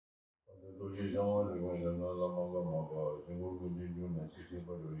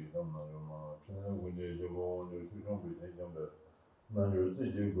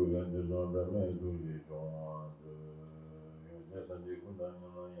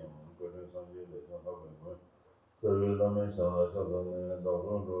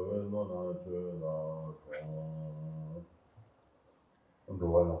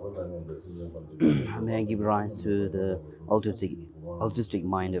May I give rise to the altruistic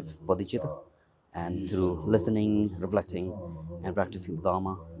mind of bodhicitta, and through listening, reflecting, and practicing the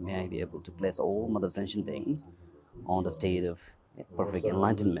Dharma, may I be able to place all mother sentient beings on the state of perfect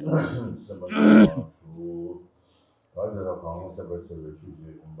enlightenment.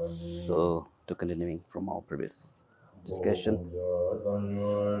 So, to continuing from our previous discussion,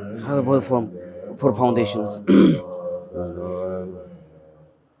 how for foundations.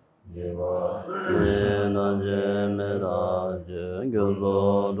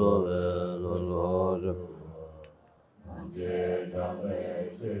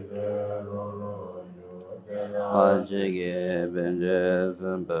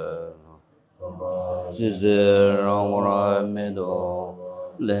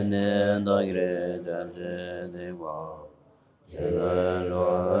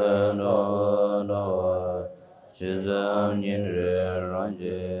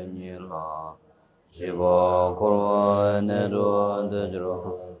 Shiva Korwa Nero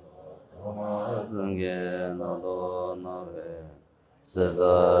Dejro Zunge Nado Nave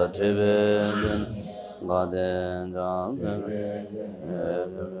Sesa Tibe Gaden Jan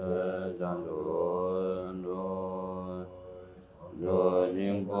Janjo Jo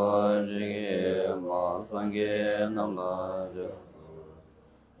Jingpo Jige Ma Sangye Namla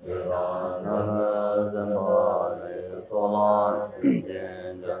Nana Zemba Solan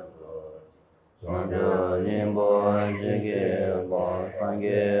Jenja Sanjo Nimbo Jige Ba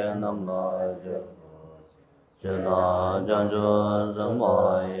Sangye Namla Jeda Janjo Zemba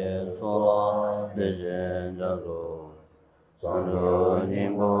Ye Sola Dejen Janjo Sanjo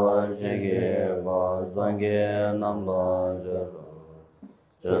Nimbo Jige Ba Sangye Namla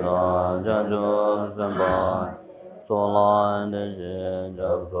Jeda Janjo Zemba Sola Dejen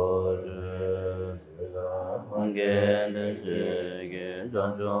Janjo Nge Deje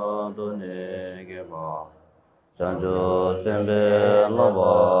Janjo Done Geba Janjo Sembe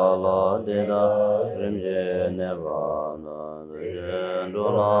Laba La Deda Rimje Neba Na Deje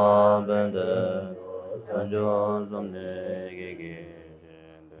Dola Bende Janjo Zomne Gege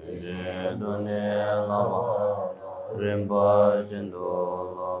Deje Done Lama Rimba Shindo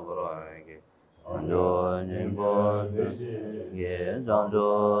Labrage Janjo Nimbo Ge Janjo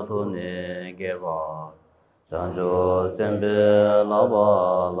Tone Geba Janjo Sembe Laba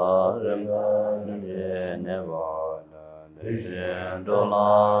La Rimje Neba Deje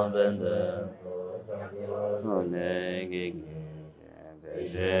Dola Bende Done Gege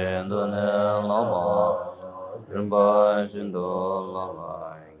Deje Done Lama Rimba Shindo Laba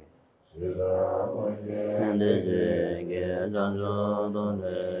Deje Ge Janjo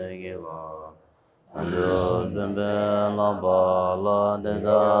Done Geba Janjo Sembe Laba La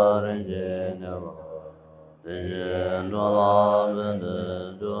Deda Rinje Neba Deje Dola Bende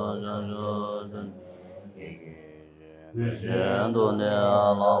Jo Janjo Deje Done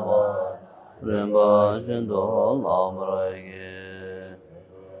Laba Rimba Shindo Lamrage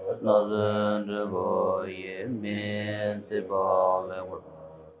Nazen Jebo Ye Min Sipa Lewa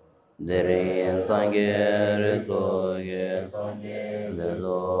Derin Sangye Rezo Ye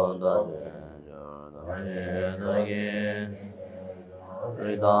Lezo Dajen Jordan Ye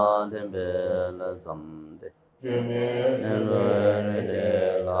Rida Tembe La Samde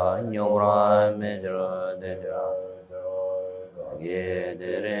Nere La Nyobra Mejra Deja Ge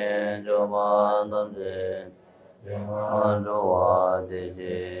Derin Joba Damje Anjoa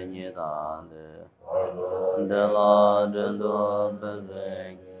Deje Nidande Dela Jendo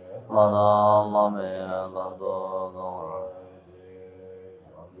Bezeng Lada Lame Lazo Dora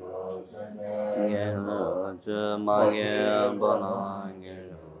Ngelu Chumage Bana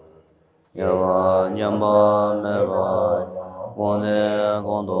Yava Nyamba Meva Kone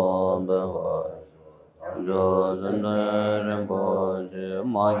Kondo Beva Jo Zende Rinpoche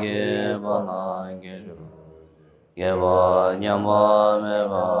Mage Bana Gejo Yava Nyamba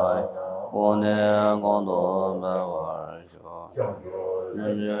Meva Kone Kondo Beva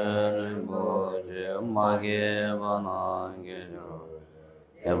Zende Rinpoche Mage Bana Gejo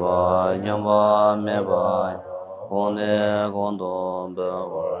Yava Nyamba Meva Kone Kondo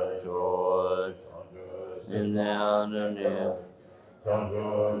Beva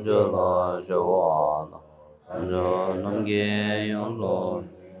Jola Shawana Jo Namge Yonzo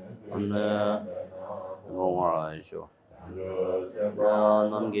Gongwaisho.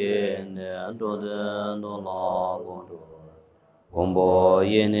 Namge ne Dode Dola Gonjo. Gombo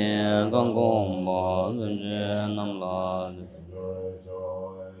Yene Gangombo Zunje Namla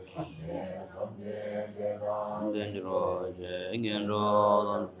Denjro Je Genjo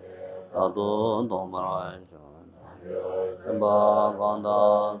Ado Domaraisho. Ba Ganda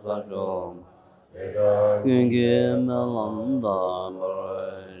Sasho. Kungi Melanda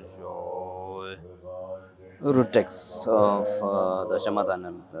Marasho. Root text of the shamatha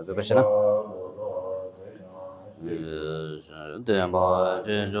and vipasyana. Tenpa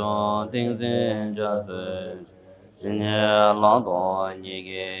Chicho Tingsin Jasu Jinye Lado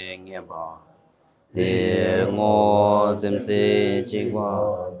Nige Nyenpa Di Ngo Simsi Chikwa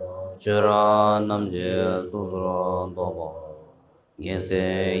Chira Namje Susuro Dobo Gese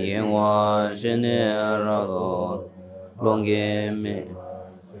Yenwa Shine Rado Longi Mi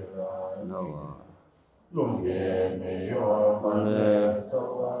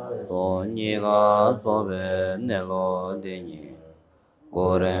To Niga Sobe Nelo Deni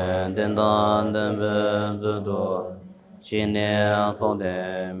Goren Dendan Dembe Zudo Chine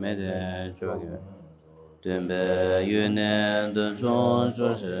Sode Mede Choge Dembe Yune De Chon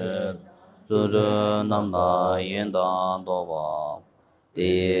Choshi Zudu Namda Yenda Doba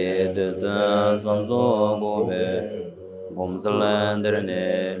Di De Zen Samzo Gobe Gomsalen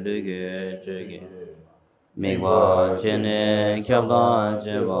Derne Luge Choge Migwa Chene Kyabdan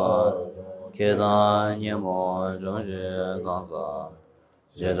Cheba Kedan Nyemo Jongje Gansa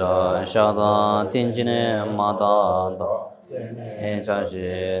Jeja Shada Tinjine Mada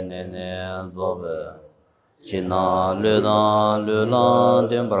Enchashi Nene Zobe China Ludan Lulan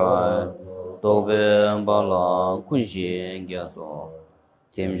Dembra Dobe Bala Kunshi Gyaso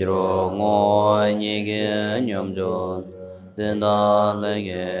Timjro Ngo Nyege Nyamjo Denda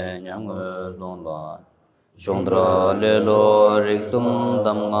Lege Nyamgo Zonda Shondra Lelo Riksum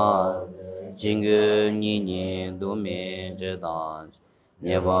Damga Jingu Nini Dumi Jedan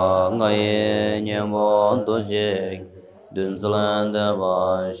Nyeba Ngaye Nyebo Doje Dunzulan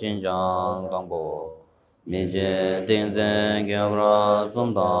Deba Xinjiang Dangbo Mije Dingzen Gyabra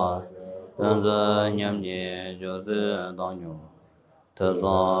Sumda Dunzu Nyamje Josu Danyu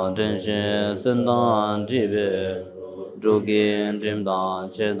Tazan Zhenshi Sendan Jibe Zhugin Jimdan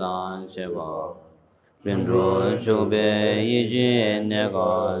Shedan Sheba Rinzhu Chube Yiji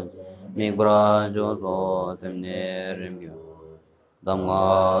Nega Migbra Joso Semne Rimgyu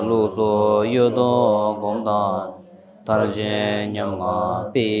Damga Luso Yodo Gomdan Tarjin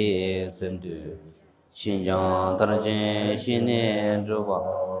Nyamga Pi Sendu Xinjiang Tarjin Shini Zhuba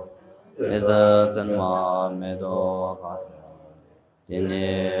Eza Senma Medo Kat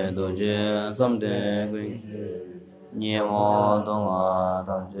Dine Doji Samde Gwing Nyemo Donga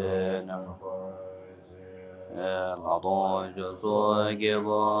Tamche Nyamga Ladon Joso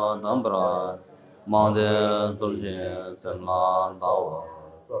Gebo Dambra Mande Sulje Semla Dawa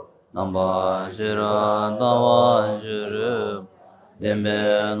Namba Shira Dawa Juru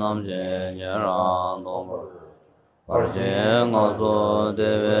Dembe Namje Nyera Domba Parche Ngaso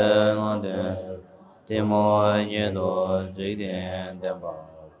Deve Ngade Timo Nyedo Jigden Demba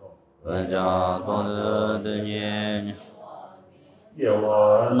Venja Sonu Dunye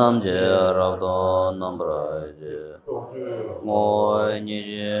Namje Rabdo Nambraje Ngo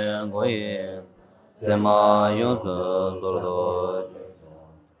Nije Goye Sema Yonsu Sordo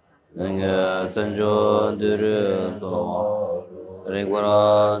Nge Sanjo Duru Zoma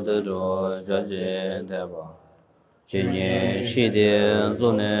Rigwara Duru Jaji Teba Chinye Shide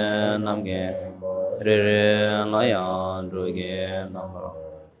Zune Namge Rere Layan Druge Namra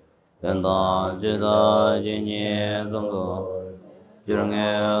Tenda Jida Jinye Zondo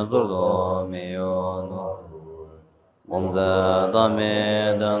Jirnge Zurdo Meyo No Gomza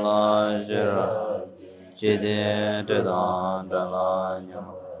Dame Dala Jira Chide Chedan Jala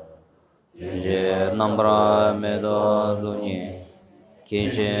Nyama Je Nambra Medo Zuni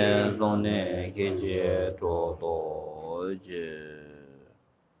Keche Zone Keche Chodo Je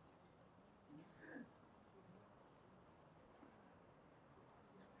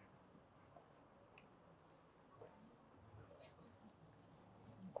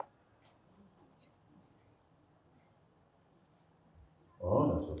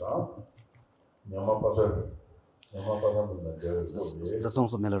The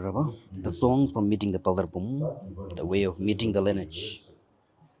songs of Milarepa, the songs from meeting the Paldarpum, the way of meeting the lineage.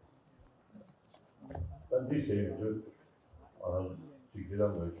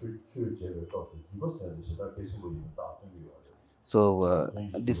 So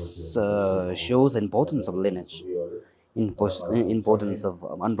this shows the importance of lineage. importance of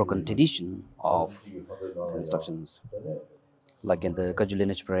unbroken tradition of the instructions. Like in the Kagyu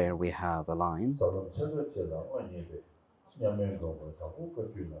lineage prayer, we have a line.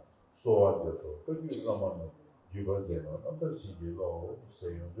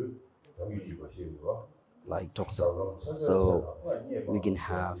 Like talks, so we can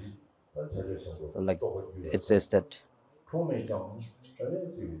have, like it says that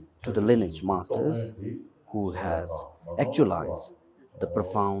to the lineage masters who has actualized the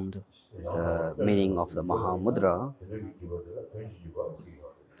profound meaning of the Mahamudra,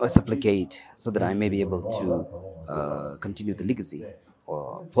 I supplicate so that I may be able to continue the legacy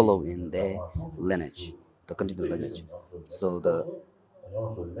or follow in their lineage, the continued lineage. So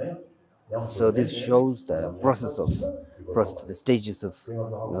this shows the the stages of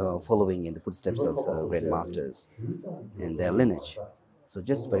following in the footsteps of the great masters in their lineage. So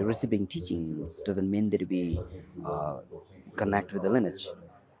just by receiving teachings doesn't mean that we connect with the lineage.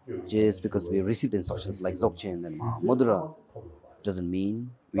 Just because we receive the instructions like Dzogchen and Mahamudra doesn't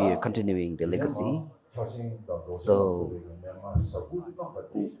mean we are continuing the legacy. So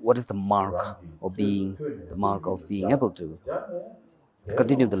what is the mark of being able to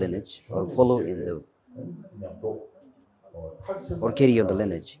continue the lineage or follow in the or carry on the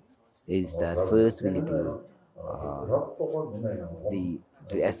lineage is that first we need to be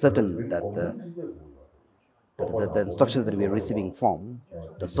to ascertain that the instructions that we are receiving from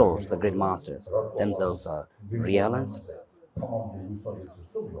the source, the great masters themselves are realized,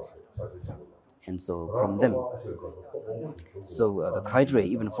 and so from them. So the criteria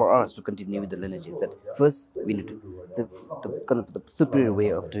even for us to continue with the lineage is that first we need to the kind of the superior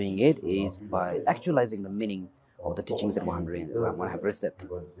way of doing it is by actualizing the meaning of the teachings that one have received.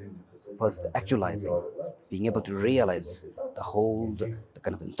 So first actualizing, being able to realize the whole the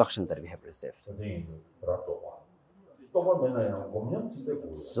kind of instruction that we have received.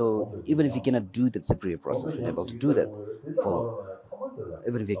 So even if we cannot do that superior process, we're able to do that follow.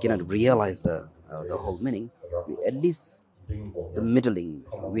 Even if we cannot realize the whole meaning, we, at least the middling,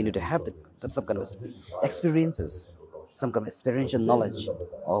 we need to have some kind of experiences, some kind of experiential knowledge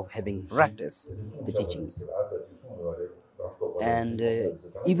of having practiced the teachings. And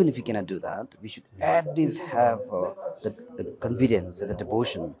even if you cannot do that, we should at least have the confidence and the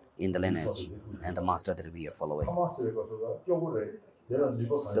devotion in the lineage and the master that we are following.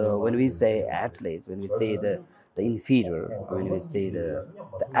 So when we say at least, when we say the inferior, when we say the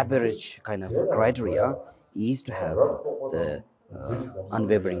average kind of criteria is to have the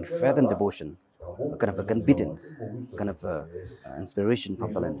unwavering faith and devotion, a kind of a competence, kind of a inspiration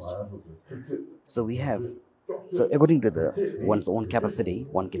from the lineage. So we have, so according to the one's own capacity,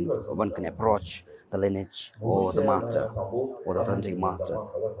 one can approach the lineage or the master or the authentic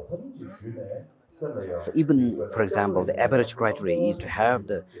masters. So even, for example, the average criteria is to have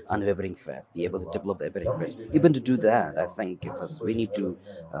the unwavering faith, be able to develop the average faith. Even to do that, I think first we need to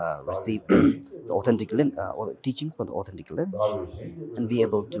receive the authentic or teachings from the authentic lineage and be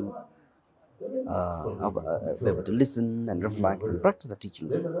able to listen and reflect and practice the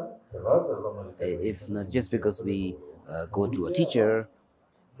teachings. If not just because we go to a teacher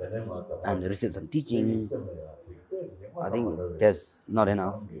and receive some teaching, I think that's not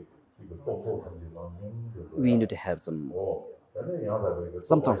enough. We need to have some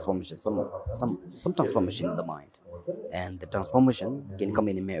transformation, some transformation in the mind, and the transformation can come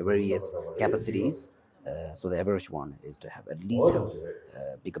in various capacities. So the average one is to have at least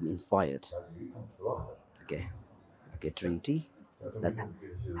become inspired. Okay, drink tea. Let's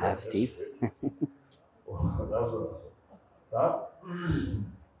have tea.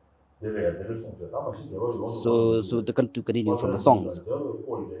 So to continue from the songs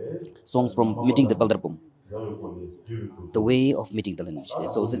from meeting the Baldarpum, the way of meeting the lineage.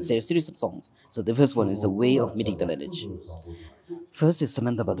 So it's a series of songs. So the first one is the way of meeting the lineage. First is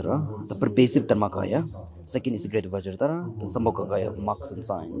Samantha Badra, the pervasive Dharmakaya. Second is the Great Vajradhara, the Sambhogakaya of marks and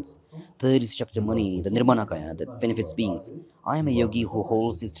signs. Third is Shakyamuni, the Nirmanakaya, that benefits beings. I am a yogi who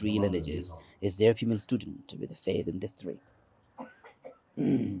holds these three lineages. Is there a female student with faith in these three?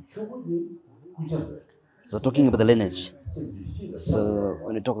 So talking about the lineage, so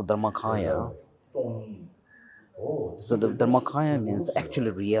when we talk about Dharmakaya, so the Dharmakaya means the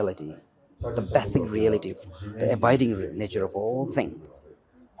actual reality, the basic reality, the abiding nature of all things.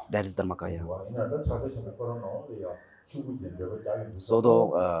 That is Dharmakaya. So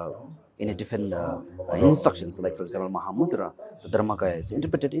though in a different instructions, like for example Mahamudra, the Dharmakaya is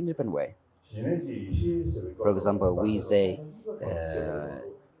interpreted in a different way. For example, we say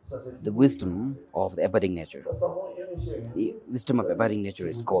the wisdom of the abiding nature. The wisdom of abiding nature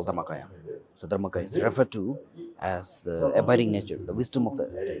is called Dharmakaya. So Dharmakaya is referred to as the abiding nature, the wisdom of the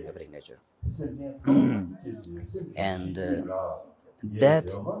abiding nature. And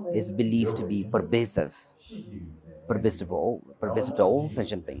that is believed to be pervasive to all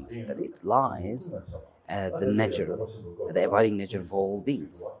sentient beings, that it lies at the nature, at the abiding nature of all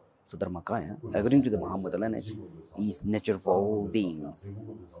beings. So Dharmakaya, according to the Mahamudra lineage, is nature for all beings.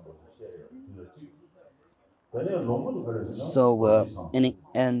 So,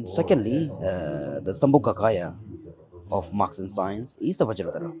 and secondly, the Sambhogakaya of Marx and Science is the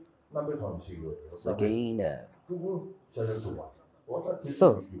Vajradhara. So again,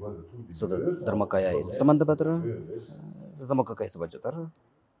 so the Dharmakaya is the Samanthabhadra, the Sambhogakaya is the Vajradhara,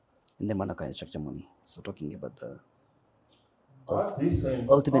 and the Manakaya is Shakyamuni. So talking about the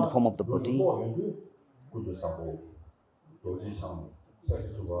ultimate form of the Buddhi.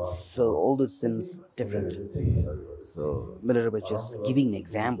 So although it seems different, so Milarepa is just giving an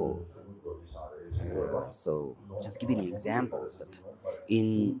example. So just giving examples that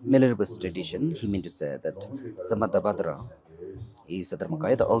in Milarepa's tradition, he meant to say that Samadhabhadra is the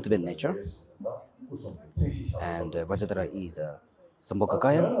Dharmakaya, the ultimate nature, and Vajradhara is the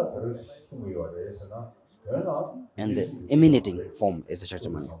Sambhogakaya, and the emanating form is the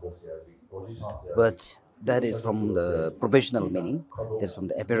Shakyamuni. But that is from the probational meaning, that is from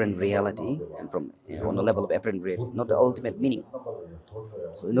the apparent reality, and from on the level of apparent reality, not the ultimate meaning.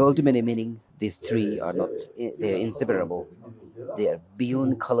 So in the ultimate meaning, these three are not, they are inseparable. They are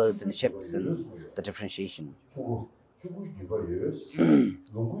beyond colors and shapes and the differentiation.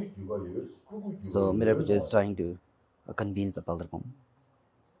 So Milarepa is trying to convince the Baldarpam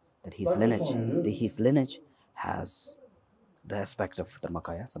that his lineage has the aspect of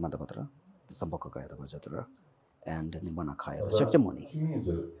Dharmakaya, Samadhabhadra, the Sambhogakaya, the Vajradhara, and the Nirmanakaya, the Shakyamuni.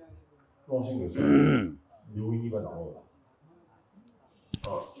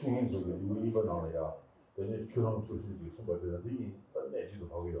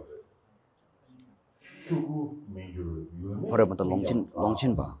 For about the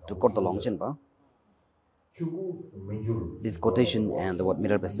Longchenpa, to quote the Longchenpa, this quotation and what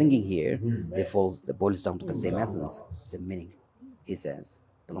Milarepa is singing here, they boils down to the same essence, same meaning. He says,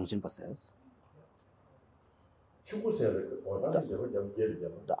 the Longchenpa says, the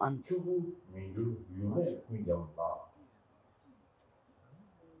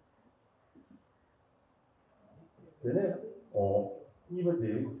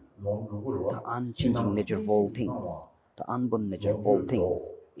unchanging nature of all things, the unborn nature of all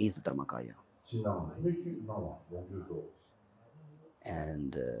things is the Dharmakaya.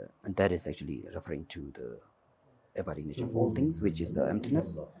 And that is actually referring to the abiding nature of all things, which is the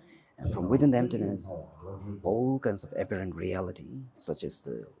emptiness. And from within the emptiness, all kinds of apparent reality, such as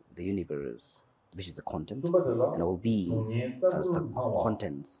the universe, which is the content, and all beings as the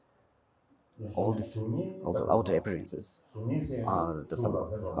contents. All the outer appearances are the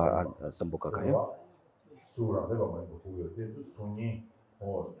Sambhogakaya.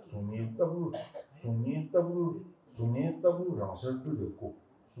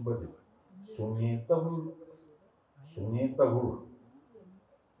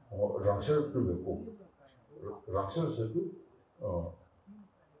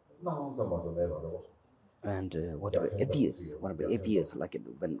 And whatever appears, like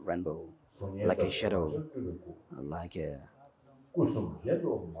when rainbow, like a shadow, like a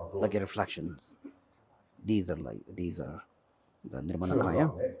reflections. These are the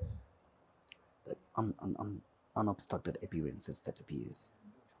Nirmanakaya, the unobstructed appearances that appears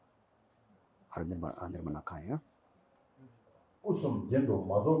are Nirmanakaya.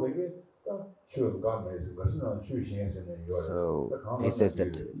 So he says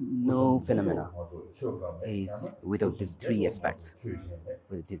that no phenomena is without these three aspects.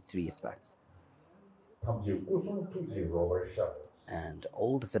 And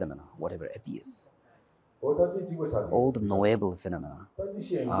all the phenomena, whatever appears, all the knowable phenomena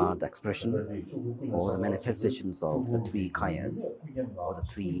are the expression or the manifestations of the three kayas or the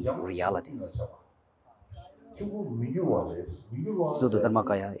three realities. So the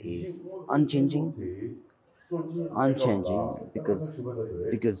Dharmakaya is unchanging because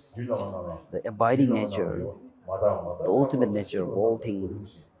the abiding nature, the ultimate nature of all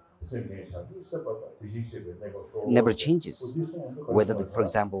things, never changes. For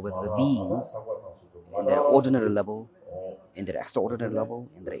example, whether the beings in their ordinary level, in their extraordinary level,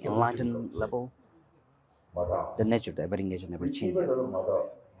 in their enlightened level, the abiding nature never changes.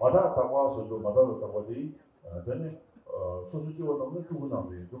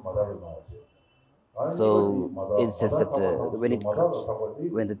 So it says that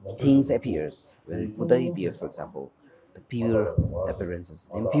when the things appears, when Buddha appears, for example, the pure appearances,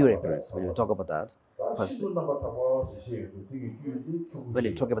 impure appearance. When we talk about that, first, when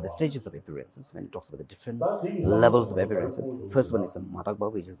you talk about the stages of appearances, when it talks about the different levels of appearances, first one is the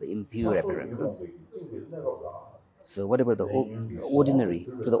matakba, which is the impure appearances. So whatever the ordinary,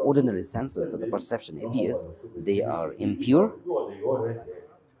 to the ordinary senses of the perception appears, they are impure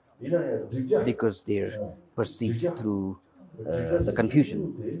because they're perceived through the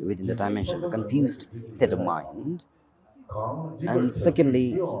confusion within the dimension, the confused state of mind. And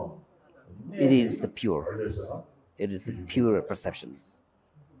secondly, it is the pure. It is the pure perceptions,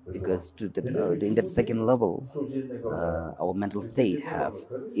 because in that second level, our mental state have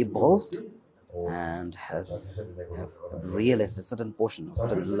evolved and have realized a certain portion, a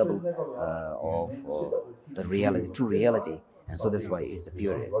certain level of the reality, true reality, and so that's why it's the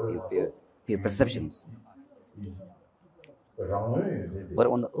pure perceptions. But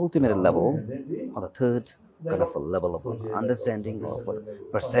on the ultimate level, on the third kind of a level of understanding or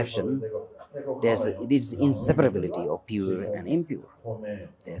perception, it is inseparability of pure and impure.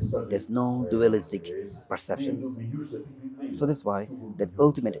 There's no dualistic perceptions. So that's why that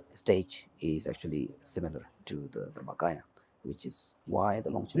ultimate stage is actually similar to the Dharmakaya, which is why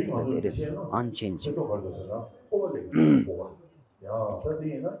the Longchen says it is unchanging.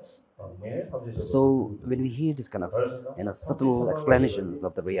 So when we hear this kind of subtle explanations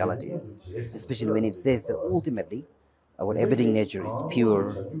of the realities, especially when it says that ultimately our abiding nature is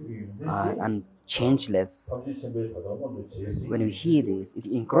pure and changeless, when we hear this, it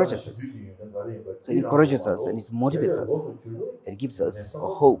encourages us. So it encourages us and it motivates us. It gives us a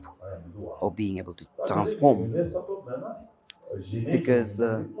hope of being able to transform. Because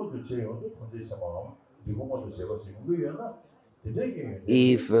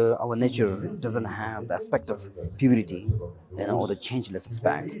if our nature doesn't have the aspect of purity, or the changeless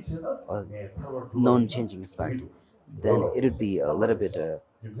aspect, or non-changing aspect, then it would be a little bit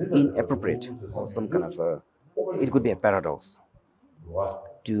inappropriate, or some kind of it could be a paradox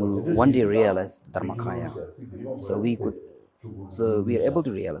to one day realize the Dharmakaya. So we are able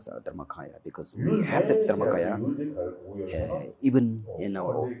to realize our Dharmakaya because we have that Dharmakaya even in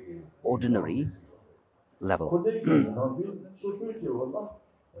our ordinary level.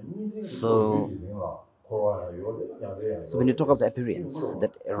 So when you talk of the appearance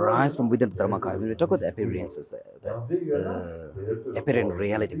that arise from within the Dharmakaya, when we talk about the appearances, the apparent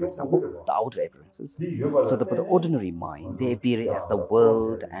reality, for example, the outer appearances, so for the ordinary mind, they appear as the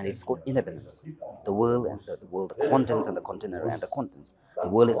world and its independence. The world and the world, the contents and the container and the contents. The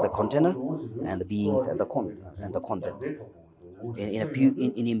world is the container and the beings and the contents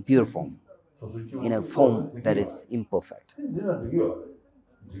in impure form, in a form that is imperfect.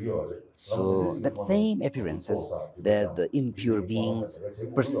 So that same appearances that the impure beings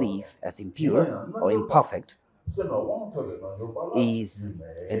perceive as impure or imperfect is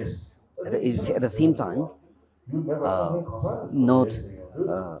at the same time not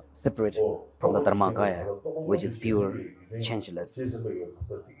separate from the Dharmakaya, which is pure, changeless.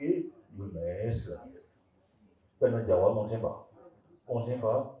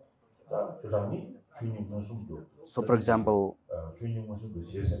 So, for example,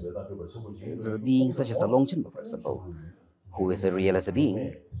 the being such as a Longchen, for example, who is a real as a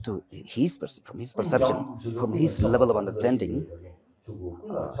being, from his perception, from his level of understanding,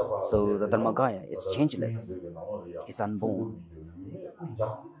 so the Dharmakaya is changeless, is unborn.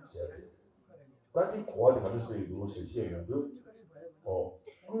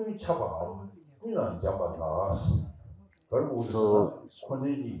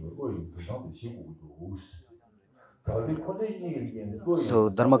 So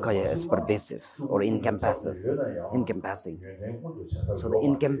Dharmakaya is pervasive or encompassing. So the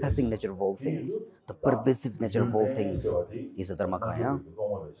encompassing nature of all things, the pervasive nature of all things is the Dharmakaya.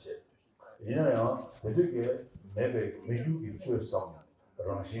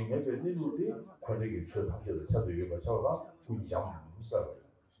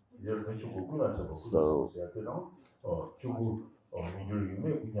 So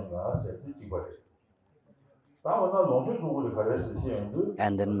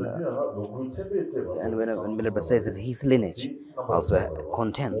and then and when Milarepa says that his lineage also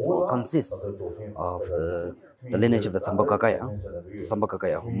consists of the lineage of the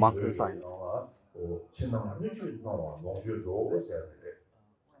Sambhogakaya, who marks and signs.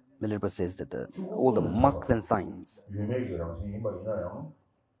 Milarepa says that all the marks and signs.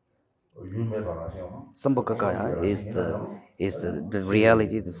 Sambhogakaya is the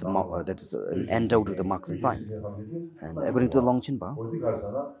reality that is endowed with the marks and signs. And according to the Longchenpa,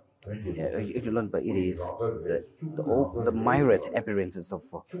 if you learn, but it is the myriad appearances of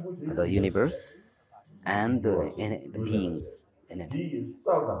the universe and the beings in it.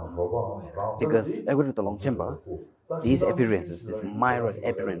 Because according to the Longchenpa, these appearances, these mirrored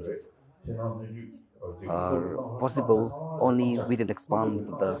appearances, are possible only within the expanse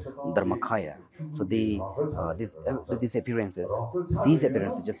of the Dharmakaya. So these appearances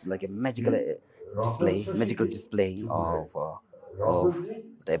just like a magical display of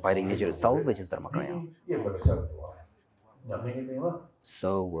the abiding nature itself, which is Dharmakaya.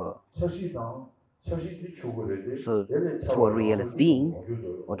 So, so to a realist being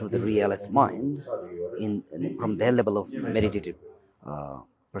or to the realist mind, from their level of meditative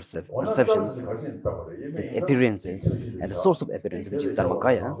perceptions, these appearances and the source of appearance, which is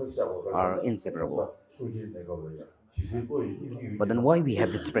Dharmakaya, are inseparable. But then why we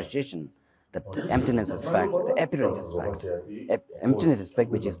have this separation? That emptiness aspect, the appearance aspect, emptiness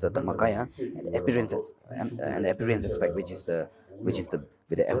aspect, which is the Dharmakaya, and the appearance aspect, which is the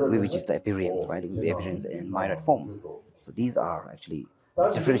appearance, right? The appearance in minor forms. So these are actually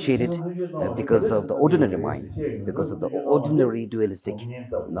differentiated because of the ordinary mind, because of the ordinary dualistic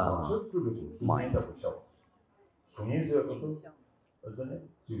mind.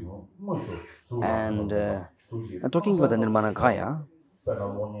 And talking about the Nirmanakaya,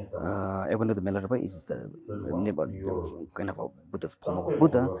 according to the Milarepa, is the kind of a Buddha's form of a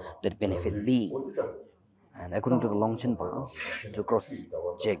Buddha that benefit beings. And according to the Longchenpa, to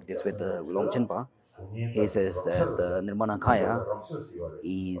cross-check this with the Longchenpa, he says that the Nirmanakaya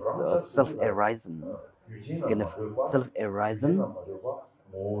is a self-arisen, kind of self-arisen,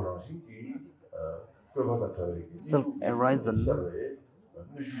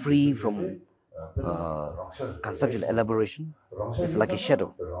 free from conceptual elaboration. It's like a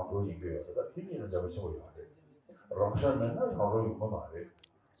shadow.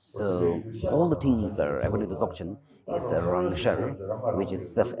 So all the things are, according to Dzogchen, is a rangshar, which is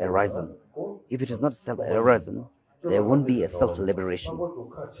self-arisen. If it is not self-arisen, there won't be a self-liberation.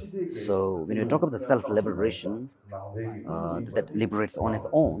 So when you talk about the self-liberation that liberates on its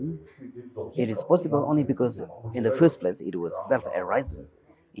own, it is possible only because in the first place it was self-arisen.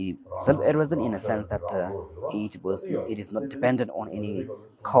 Self-arisen in a sense that it is not dependent on any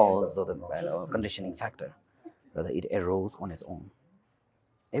cause or the conditioning factor. Rather, it arose on its own.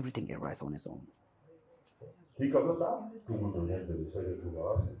 Everything arises on its own.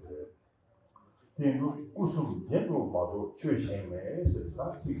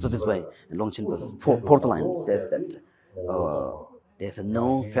 So this way, Longchenpa's fourth line says that there's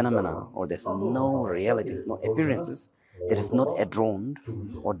no phenomena or there's no realities, no appearances that is not adorned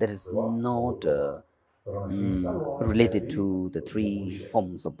or that is not related to the three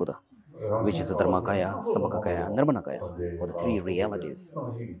forms of Buddha, which is the Dharmakaya, Sambhagakaya, and Nirmanakaya, or the three realities.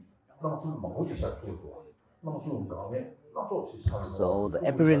 So the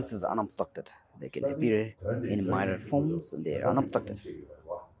appearances are unobstructed. They can appear in minor forms and they are unobstructed.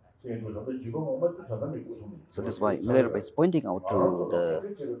 So this is why Milarepa is pointing out to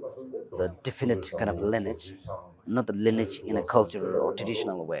the definite kind of lineage, not the lineage in a cultural or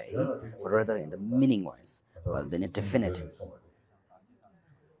traditional way, but rather in the meaning wise, but in a definite,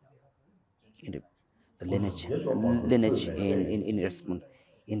 the lineage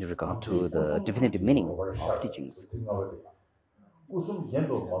in regard to the definitive meaning of teachings.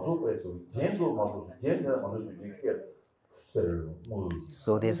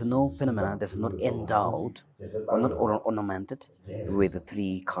 So there's no phenomena that's not endowed or not ornamented with the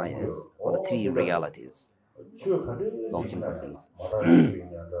three kayas or the three realities. Longchenpa sings.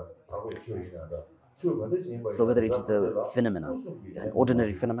 So whether it is a phenomena, an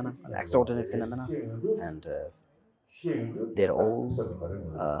ordinary phenomena, an extraordinary phenomena, and they're all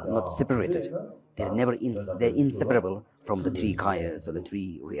not separated. They're inseparable from the three kayas or the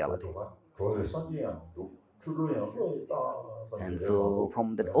three realities. And so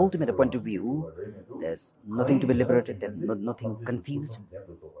from that ultimate point of view, there's nothing to be liberated, there's nothing confused.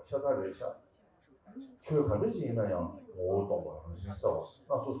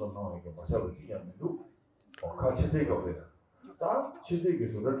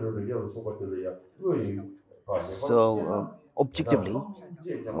 So objectively,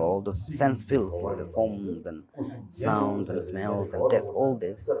 all the sense feels like the forms and sounds and smells and tastes, all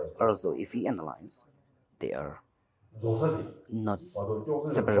this also, if we analyze, they are not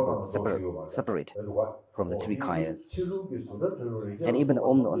separate from the three kayas. And even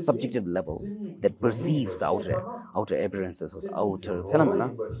on a subjective level that perceives the outer appearances or the outer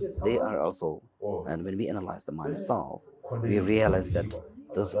phenomena, they are also, and when we analyze the mind itself, we realize that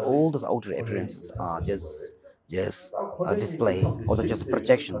all those outer appearances are just a display or just a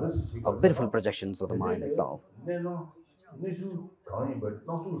projection, a beautiful projections of the mind itself.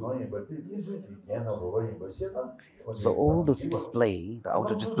 So all those display, the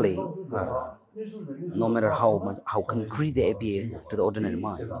outer display, are, no matter how concrete they appear to the ordinary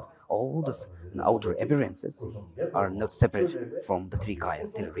mind, all those outer appearances are not separate from the three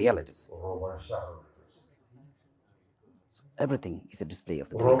kayas, three realities. Everything is a display of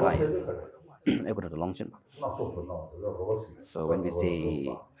the three kayas, according to Longchen. So when we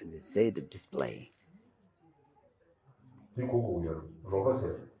say the display,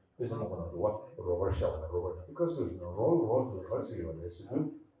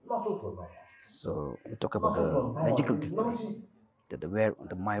 so we talk about the magical display. That the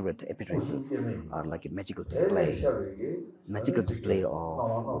myriad appearances are like a magical display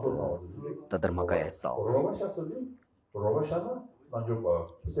of the Dharmakaya itself.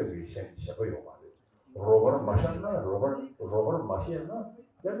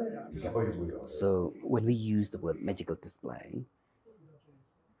 So when we use the word magical display,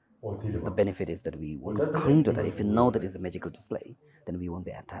 the benefit is that we won't cling to that. If we know that it's a magical display, then we won't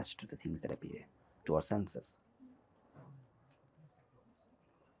be attached to the things that appear to our senses.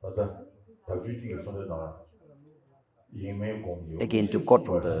 Again, to quote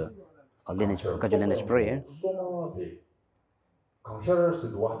from the Kajal lineage prayer,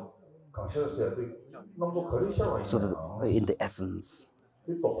 so that in the essence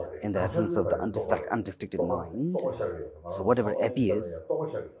of the undistracted mind, so whatever appears,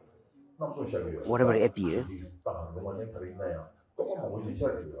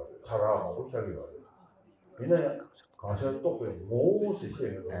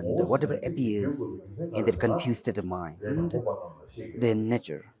 and whatever appears in that confused state of mind, their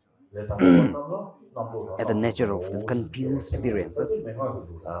nature, at the nature of this confused appearances,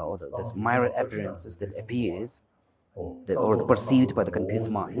 or this myriad appearances that appears, or the perceived by the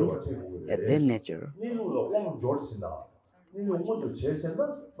confused mind, at their nature,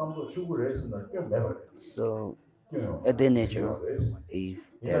 so at their nature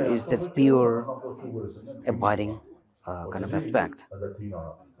is this pure abiding kind of aspect.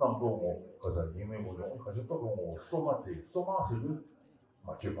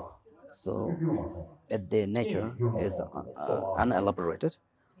 So at their nature is unelaborated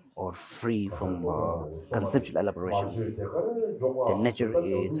or free from conceptual elaborations. The nature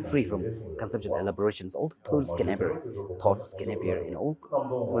is free from conceptual elaborations. All the thoughts can appear in all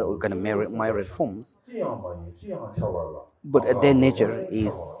kind of myriad forms. But at their nature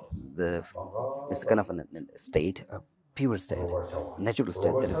is kind of a state, a pure state, a natural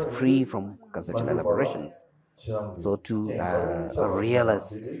state that is free from conceptual elaborations. So to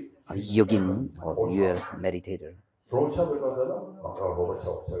realize a yogin or realize meditator,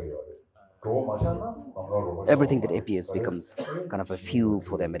 everything that appears becomes kind of a fuel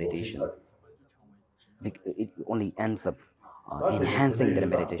for their meditation. It only ends up enhancing their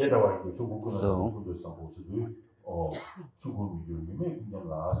meditation.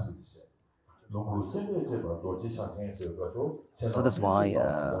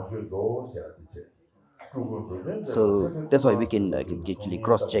 So that's why we can actually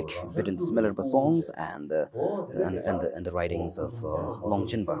cross-check between the Milarepa songs and the writings of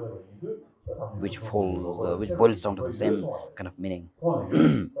Longchenpa, which boils down to the same kind of meaning.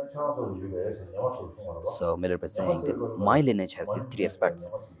 So Milarepa is saying that my lineage has these three aspects,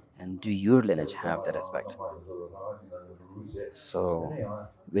 and do your lineage have that aspect? So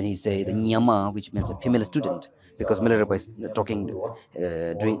when he say the Nyama, which means a female student, because Milarepa is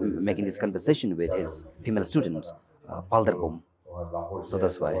making this conversation with his female student, Paldarbum. So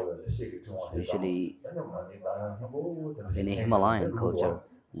that's why. So usually in a Himalayan culture,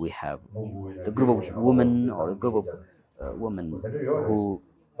 we have the group of women or a group of women who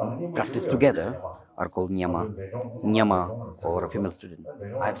practice together are called Nyama or a female student.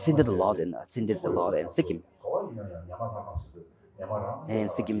 I've seen this a lot in Sikkim. In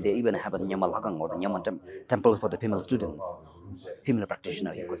Sikkim, they even have a Nyama Lakang or the Nyama temple for the female students, female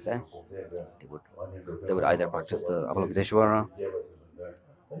practitioner, you could say. They would either practice the Avalokiteshvara,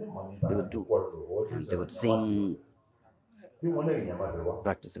 they would sing,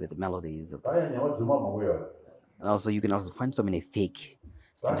 practice with the melodies of this. And also, you can also find so many fake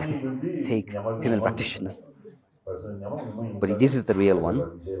students, fake female practitioners. But this is the real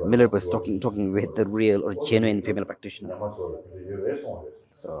one. Milarepa was talking with the real or genuine female practitioner.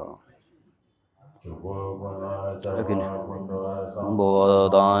 So,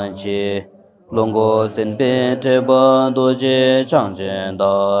 Longo Senpe Teba Doje Changchen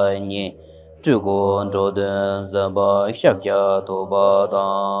Da Ni Chugon Joden Zaba Shakya Toba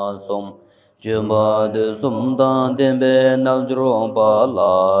Dan Som Jumba de Sum Dan Dembe Naljron Ba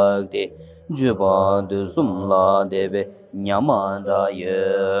Lag De Juba de Sum La Debe Nyamanda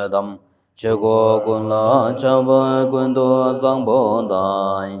Yedam Chego Kunla Chaba Kundo Zangbo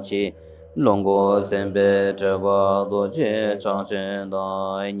Danchi Longo Sembe Chaba Doche Changchen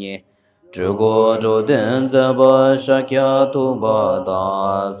Dani Chego Joden Zeba Shakya Tuba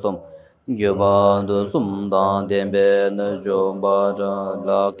Da Som Gyoba De Sum Dan Dembe Nejomba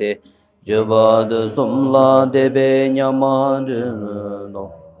Lakte Gyoba De Sum La Debe Nyamanda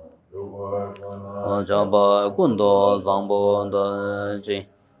No Jamba Kundo Zambo Danchi.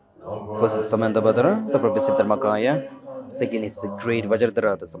 First is Samantha Badara, the Propisiv Dharmakaya. Second is the Great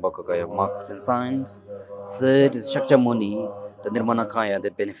Vajradhara, the Sambhakakaya, marks and signs. Third is Shakyamuni, the Nirmanakaya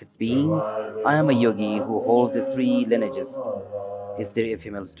that benefits beings. I am a yogi who holds these three lineages. Is there a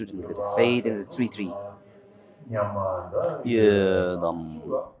female student with faith in the 3-3? Yeah,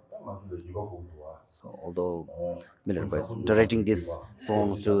 so although Milarepa is directing these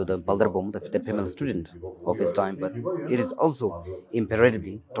songs to the Baldarbom, the female student of his time, but it is also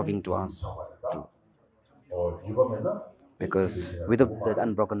imperatively talking to us too. Because without that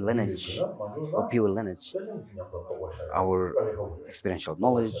unbroken lineage or pure lineage, our experiential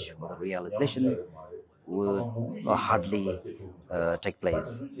knowledge or the realization would hardly take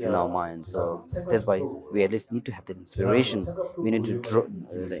place in our mind. So that's why we at least need to have that inspiration. We need to draw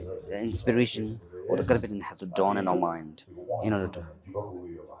the inspiration or the confidence has to dawn in our mind in order to.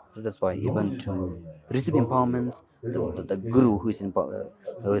 So that's why even to receive empowerment, the guru who is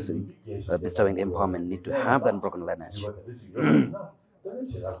bestowing the empowerment need to have that unbroken lineage.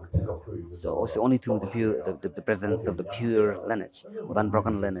 So also only through the pure, the presence of the pure lineage, or the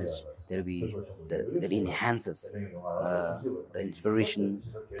unbroken lineage, there will be that enhances the inspiration,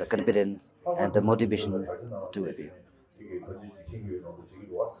 the confidence, and the motivation to appear.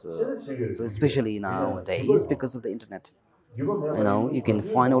 So especially nowadays, because of the internet, you can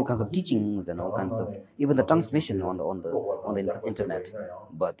find all kinds of teachings and all kinds of even the transmission on the internet,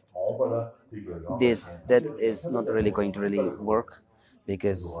 but this that is not really going to really work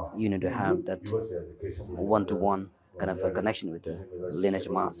because you need to have that one-to-one kind of a connection with the lineage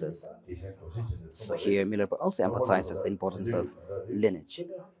masters. So here Miller also emphasizes the importance of lineage.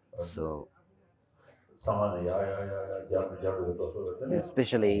 So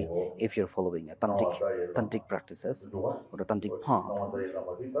especially if you're following a tantric practices or a tantric path,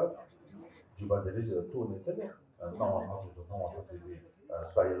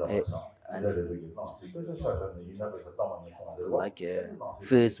 and like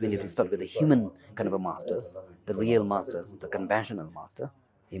first we need to start with the human kind of a masters, the real masters, the conventional master,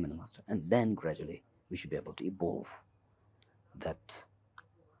 human master, and then gradually we should be able to evolve that.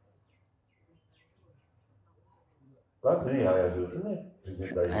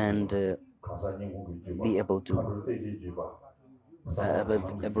 And be able to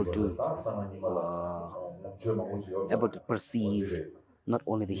able to perceive not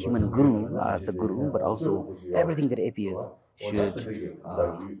only the human guru as the guru, but also everything that appears uh,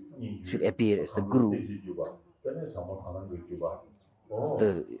 should appear as the guru.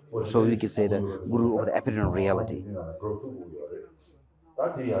 The so we could say the guru of the apparent reality.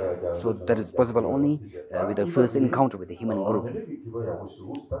 So that is possible only with the first encounter with the human guru.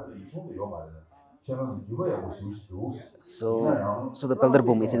 So the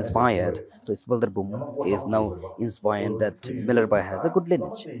Balderbom is inspired. So Balderbom is now inspired that Milarepa has a good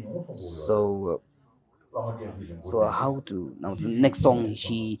lineage. So how to now the next song is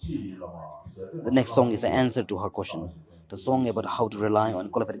an answer to her question. The song about how to rely on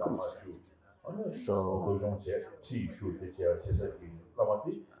qualified gurus.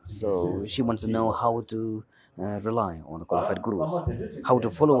 So she wants to know how to rely on qualified gurus, how to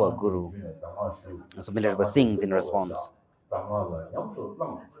follow a guru. So Milarepa sings in response.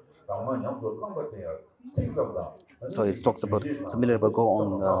 So it talks about, so Milarepa go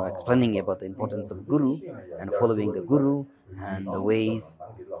on explaining about the importance of guru and following the guru and the ways,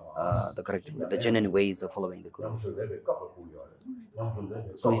 the genuine ways of following the gurus.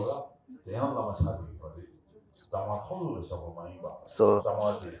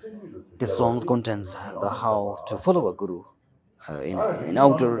 So this song contains the how to follow a guru in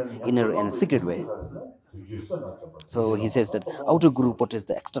outer, inner, and secret way. So he says that outer guru portrays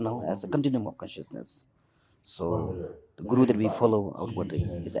the external as a continuum of consciousness. So the guru that we follow outwardly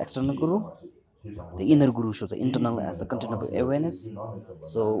is the external guru. The inner guru shows the internal as the continuum of awareness.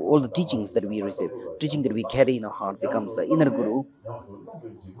 So all the teachings that we receive, teaching that we carry in our heart becomes the inner guru.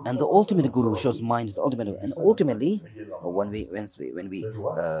 And the ultimate guru shows mind is ultimate. And ultimately, when we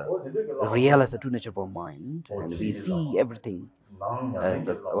realize the true nature of our mind and we see everything,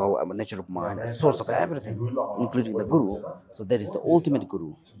 our nature of mind as source of everything, including the guru. So that is the ultimate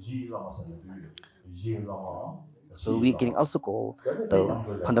guru. So we can also call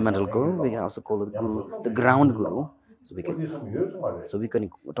the fundamental guru. We can also call the guru the ground guru. So we can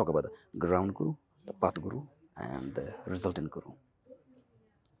talk about the ground guru, the path guru, and the resultant guru,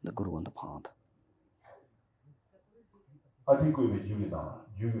 the guru on the path.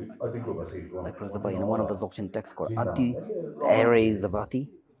 Like for example, in one of the Dzogchen texts called Ati, the arrays of Ati,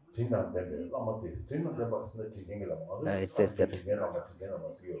 it says that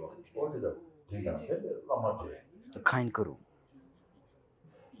the kind guru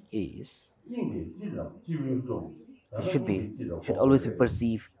is should always be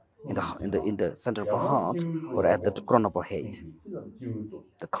perceived in the center of our heart or at the crown of our head.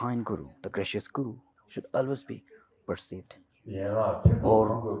 The kind guru, the gracious guru, should always be perceived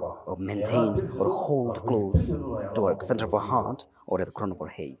or maintained or hold close to our center of our heart or at the crown of our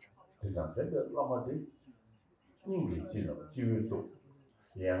head.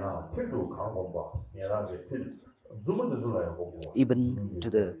 Even to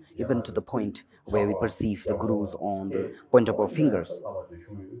the point where we perceive the gurus on the point of our fingers,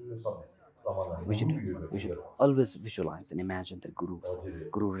 we should always visualize and imagine that guru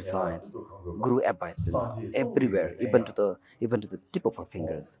resides, guru abides everywhere, even to the tip of our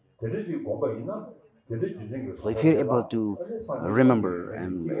fingers. So if you're able to remember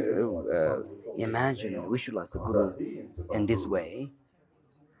and imagine and visualize the guru in this way,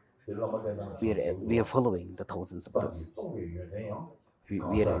 we are following the thousands of Buddhas.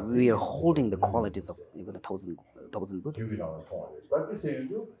 We are holding the qualities of even the thousand Buddhas.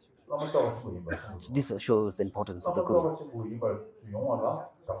 So this shows the importance of the guru.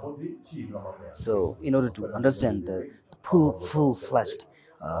 So in order to understand the full-fledged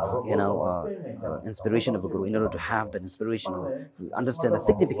inspiration of a guru, in order to have that inspiration or understand the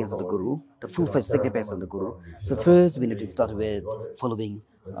significance of the guru, the full-fledged significance of the guru, so first we need to start with following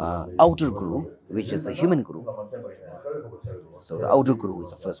outer guru, which is a human guru. So the outer guru is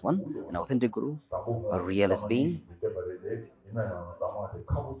the first one, an authentic guru, a realist being.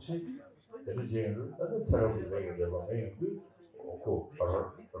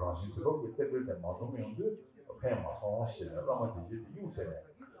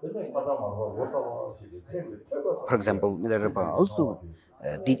 For example, Milarepa also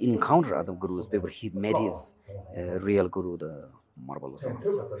did encounter other gurus before he met his real guru, the marvelous. So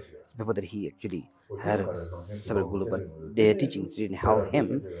before that, he actually had several gurus, but their teachings didn't help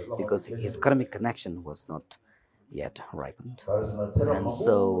him because his karmic connection was not yet ripened, and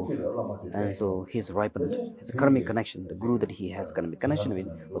so he's ripened. His karmic connection, the guru that he has karmic connection with,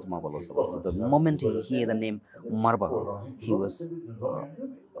 was marvelous. So the moment he heard the name Marba, he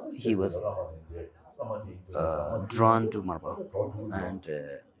was drawn to Marba, and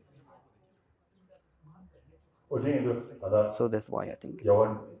so that's why I think.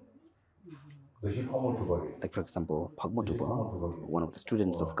 Like for example, Phagmo Tupa, one of the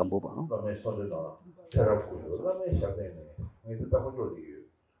students of Gamboba,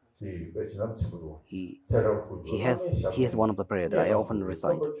 he has one of the prayer that I often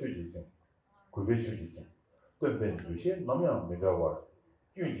recite.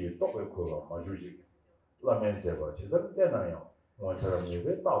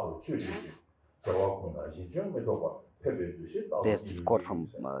 There's this quote from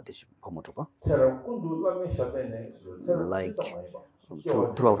this Phagmo Tupa, like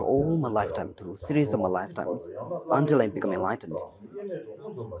throughout all my lifetime, through series of my lifetimes, until I become enlightened,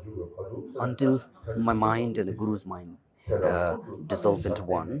 until my mind and the Guru's mind dissolve into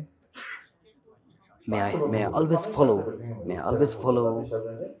one, may I always follow,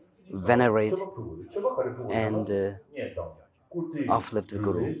 venerate, and uplift the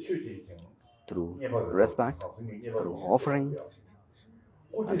Guru through respect, through offerings,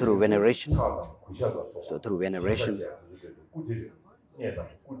 and through veneration. So through veneration,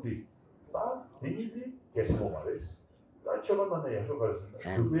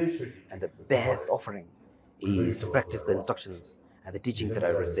 and the best offering is to practice the instructions and the teachings that I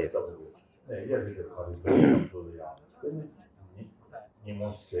receive.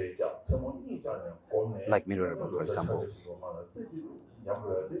 Like Milarepa, for example,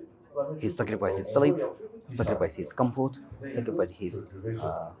 he sacrificed his sleep, sacrificed his comfort, sacrificed his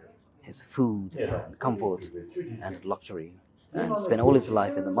food and comfort and luxury, and spent all his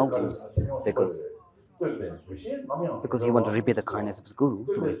life in the mountains because he wanted to repay the kindness of his guru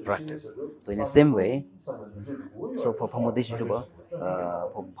through his practice. So in the same way, so for Phagmo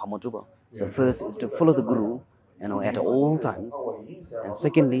Tupa, so first is to follow the guru, at all times, and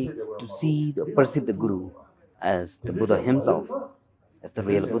secondly to perceive the guru as the Buddha himself, as the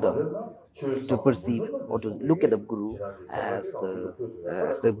real Buddha, to perceive or to look at the Guru as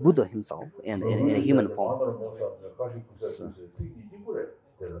the Buddha himself in a human form. So,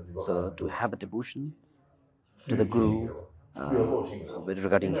 so to have a devotion to the Guru with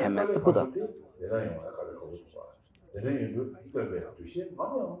regarding him as the Buddha.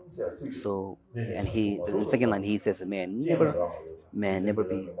 So, and he, in the second line, he says, may never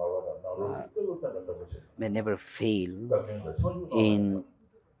fail in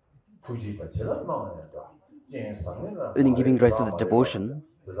giving rise to the devotion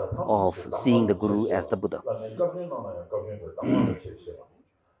of seeing the Guru as the Buddha.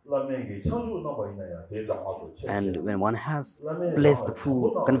 And when one has placed the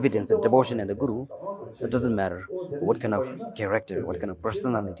full confidence and devotion in the Guru, it doesn't matter what kind of character, what kind of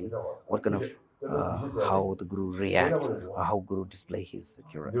personality, what kind of how the Guru react or how Guru display his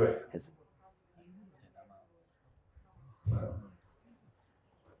character.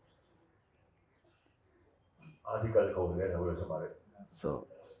 So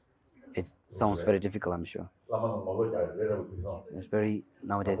it sounds very difficult, I'm sure. It's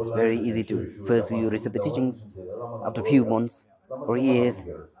nowadays very easy to first you receive the teachings, after a few months or years,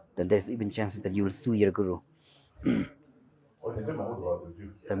 then there's even chances that you will sue your Guru. There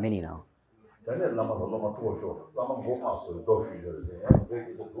are many now. There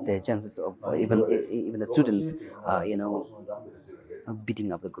are chances of even the students,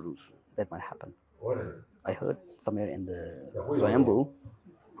 beating up the Gurus. That might happen. I heard somewhere in the Swayambhu,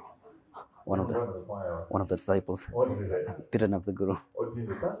 one of the disciples beaten up the Guru.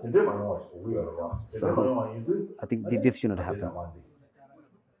 So I think this should not happen.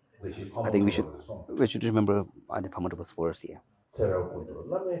 I think we should remember the Pamatabha's verse here.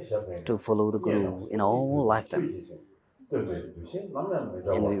 To follow the Guru in all lifetimes.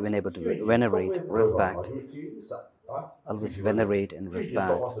 And we were able to venerate, respect, always venerate and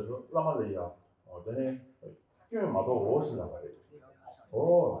respect.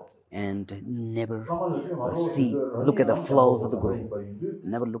 And never look at the flaws of the Guru.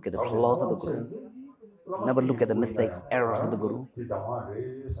 Never look at the flaws of the Guru. Never look at the mistakes, errors of the Guru.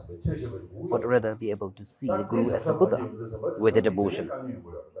 But rather be able to see the Guru as the Buddha with the devotion.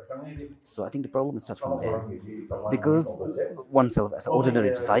 So I think the problem starts from there. Because oneself as an ordinary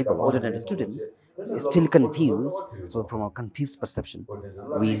disciple, ordinary student, is still confused. So from a confused perception,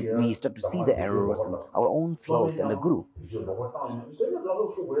 we start to see the errors and our own flaws in the Guru.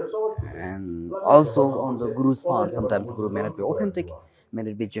 And also on the Guru's part, sometimes the Guru may not be authentic, may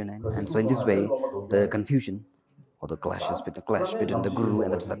not be genuine. And so in this way, the confusion or the clash between the Guru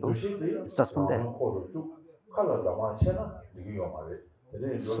and the disciple, it starts from there.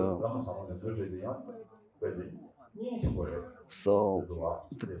 So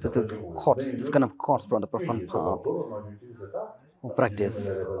the courts, this kind of courts from the profound path of practice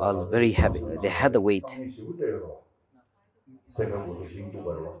are very heavy. They had the weight.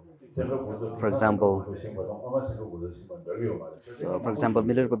 For example,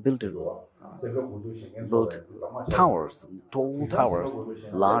 Milarepa built towers, tall towers,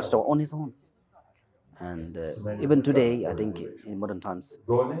 large tower on his own. And even today, I think in modern times,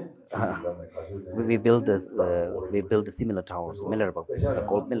 we build the similar towers, Milarepa, they're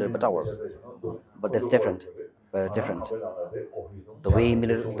called Milarepa towers, but that's different. The way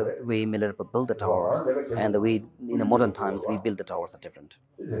Milarepa built the towers and the way in the modern times we build the towers are different.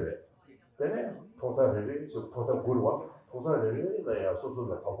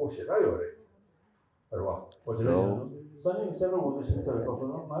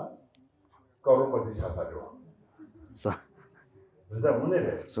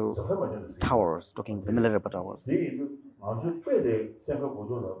 So towers, talking about the Milarepa towers.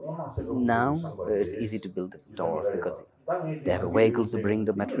 Now it's easy to build the towers because they have vehicles to bring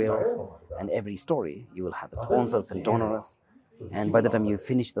the materials, and every story you will have sponsors and donors, and by the time you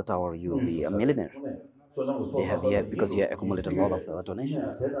finish the tower you will be a millionaire. Because you have accumulated a lot of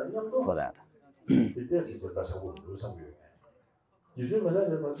donations for that.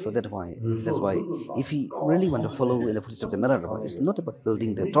 So that's why if we really want to follow in the footsteps of the Milarepa, it's not about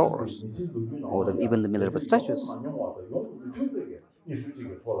building the towers or even the Milarepa statues.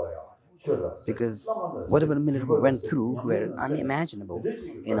 Because whatever Milarepa went through were unimaginable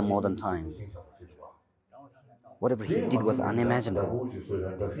in the modern times. Whatever he did was unimaginable.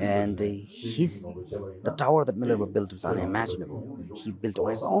 And the tower that Milarepa built was unimaginable. He built on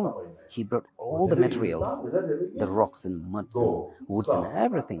his own. He brought all the materials, the rocks and muds and woods and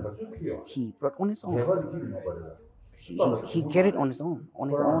everything. He brought on his own. He carried on his own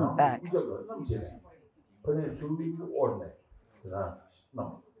back.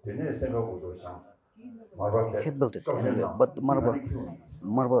 He built it anyway, but the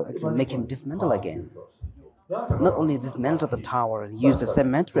marble actually make him dismantle again. Not only dismantle the tower and use the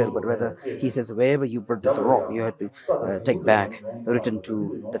same material, but rather he says wherever you brought this rock, you have to take back, return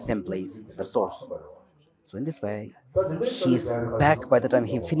to the same place, the source. So in this way, his back, by the time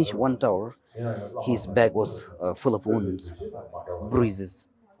he finished one tower, his back was full of wounds, bruises,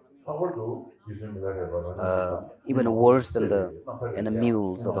 even worse than the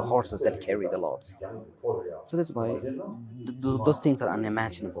mules or the horses that carry the loads. So that's why those things are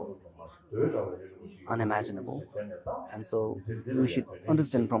unimaginable, and so we should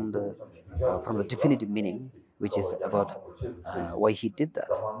understand from the definitive meaning, which is about why he did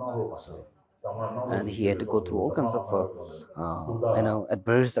that. So, and he had to go through all kinds of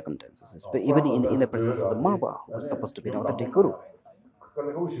adverse circumstances, but even in the presence of the Marba, who was supposed to be an authentic guru.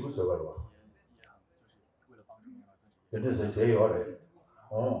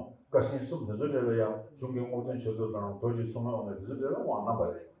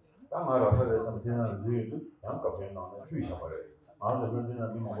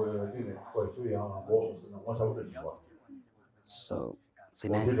 So,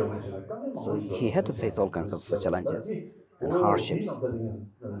 so he had to face all kinds of challenges and hardships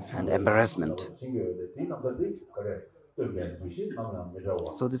and embarrassment.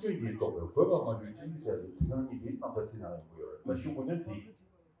 So this.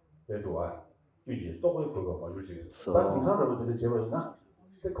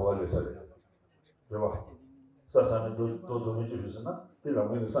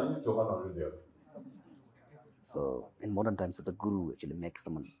 So in modern times, if the guru actually makes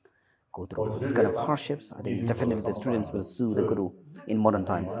someone go through this kind of hardships, I think definitely the students will sue the guru in modern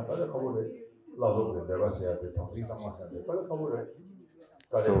times.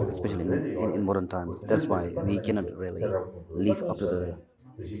 So especially in modern times, that's why we cannot really live up to the,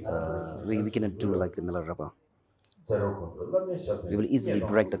 we cannot do like the Milarepa. We will easily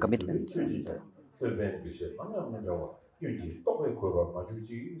break the commitments and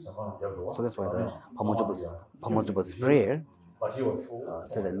so that's why the Pamojaba's prayer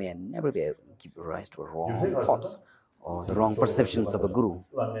said that may I never be able to give rise to wrong thoughts or the wrong perceptions of a guru.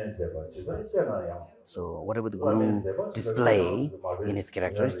 So whatever the guru display in his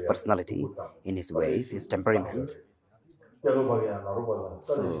character, his personality, in his ways, his temperament,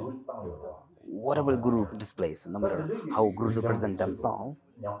 so whatever the guru displays, no matter how gurus represent themselves,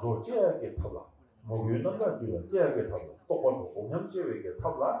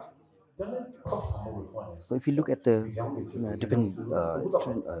 so if you look at the different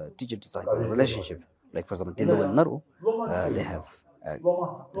teacher-disciple relationship, like for example Tindu and Naru, they have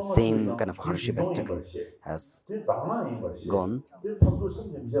the same kind of hardship has gone.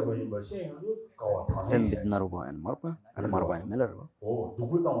 Same with Naruba and Marpa and Milarepa.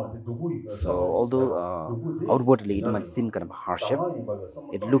 So although outwardly it might seem kind of hardships,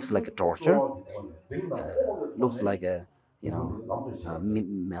 it looks like a torture, looks like a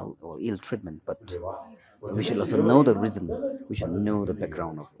or ill treatment, but we should also know the reason. We should know the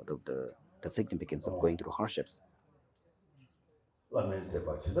background of the significance of going through hardships.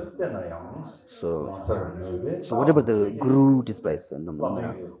 So whatever the guru displays, no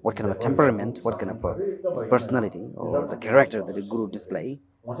matter what kind of a temperament, what kind of a personality or the character that the guru display,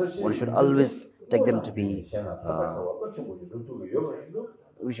 one should always take them to be.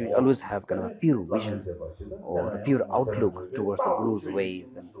 We should always have kind of a pure vision or the pure outlook towards the guru's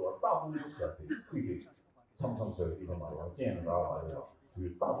ways. And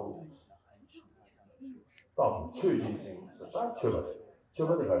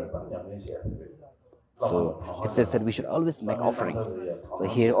so it says that we should always make offerings. So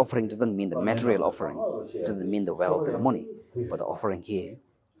here offering doesn't mean the material offering, it doesn't mean the wealth and the money, but the offering here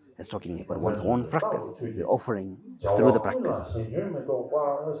is talking about one's own practice. We're offering through the practice.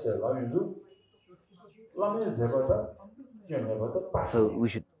 So we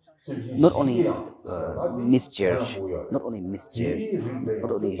should not only misjudge, not only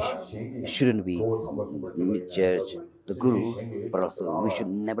shouldn't we misjudge the guru, but also we should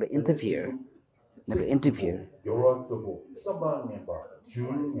never interfere. Not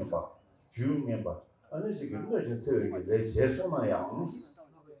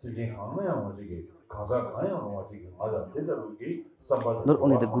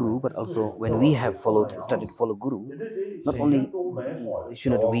only the guru, but also when we have started to follow guru, not only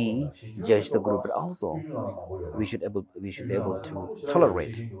shouldn't we judge the guru, but also we should be able to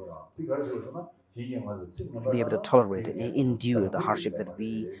tolerate, and endure the hardships that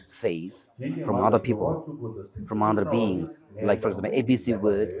we face from other people, from other beings. Like for example, ABC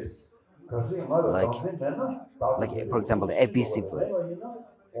words, like for example the ABC words.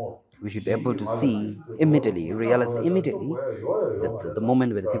 We should be able to see immediately, realize immediately that the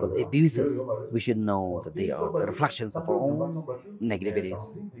moment when the people abuse us, we should know that they are the reflections of our own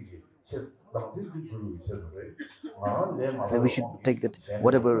negativities. And we should take that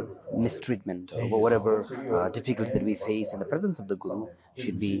whatever mistreatment or whatever difficulties that we face in the presence of the Guru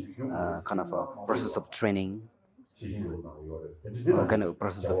should be kind of a process of training, kind of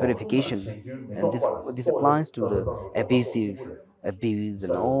process of verification. And this applies to the abuse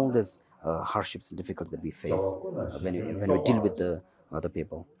and all these hardships and difficulties that we face when we deal with the other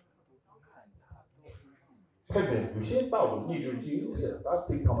people.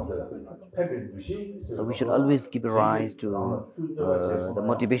 So we should always give rise to the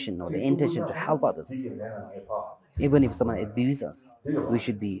motivation or the intention to help others. Even if someone abuses us, we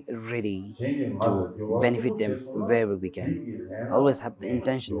should be ready to benefit them wherever we can. Always have the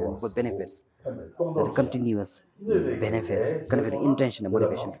intention and what benefits, that continuous benefits, kind of intention and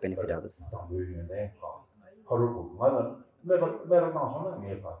motivation to benefit others.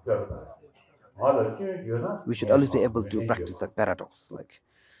 We should always be able to practice a paradox, like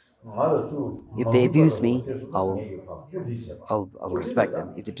if they abuse me, I'll respect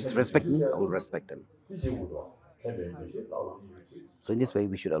them. If they disrespect me, I will respect them. So in this way,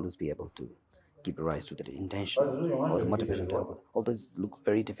 we should always be able to give rise to that intention or the motivation to help. Although it looks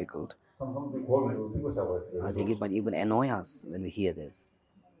very difficult, I think it might even annoy us when we hear this.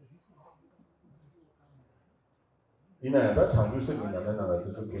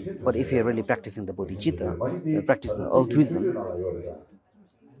 But if you're really practicing the bodhicitta, you're practicing altruism,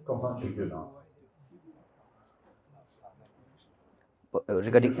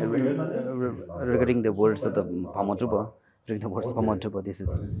 regarding the words of the Pamodrupa,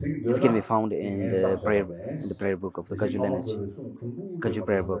 this can be found in the prayer book of the Kaju lineage, Kaju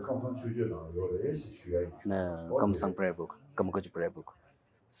prayer book, in a Kamsang prayer book, Kamakaju prayer book.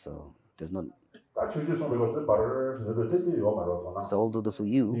 So there's not. So although those of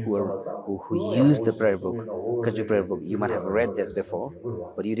you who use the prayer book, Kaju prayer book, you might have read this before,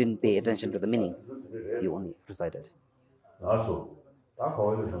 but you didn't pay attention to the meaning. You only recited.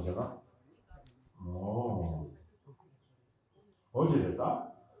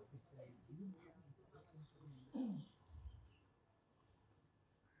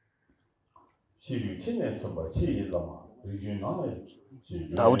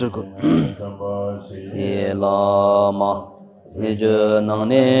 The outer Ye Lama, Yeju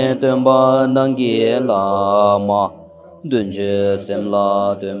Nangne Tumba Nangi Lama, Dunje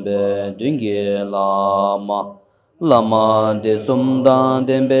Semla Dumbe Dungi Lama, Lama de Sumdan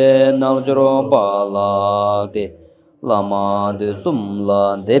Dembe Naljro Bala de Lama de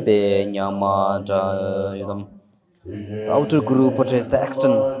Sumla Debe Nyama Jayam. The outer guru portrays the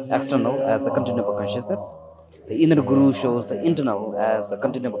external as the continuum of consciousness. The inner guru shows the internal as the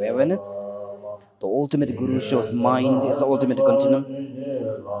continuum of awareness. The ultimate guru shows mind as the ultimate continuum.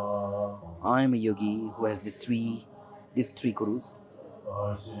 I am a yogi who has these three gurus.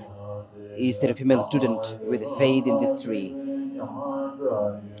 Is there a female student with faith in these three?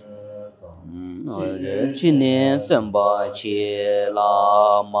 Chine Samba Che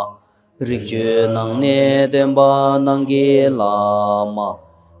Lama, Rikju Nangne Demba Nangi Lama,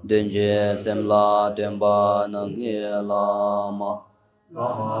 Dunje Semla Demba Nangi Lama.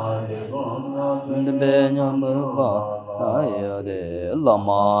 Lama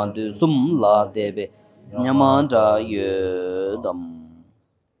de Sumla Debe Nyamanta Yedam.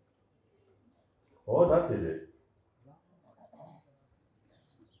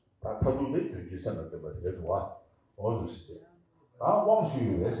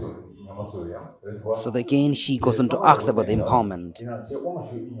 So again, she goes on to ask about the empowerment.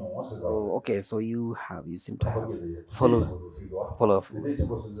 Oh, okay, so you seem to have follow.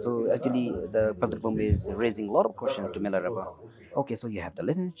 So actually, the Padre is raising a lot of questions to Milarepa. Okay, so you have the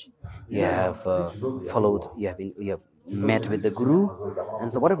lineage, you have followed, you have met with the Guru,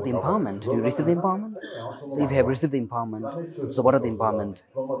 and so what of the empowerment? Do you receive the empowerment? So if you have received the empowerment, so what are the empowerment?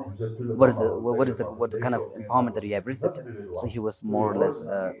 What kind of empowerment that you have received? So he was more or less.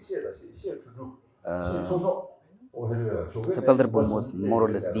 So Pelderbom was more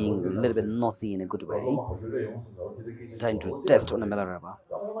or less being a little bit nosy in a good way, trying to test on the Milarepa.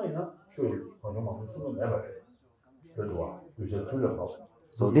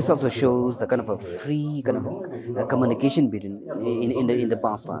 So this also shows a kind of a free kind of a communication between in the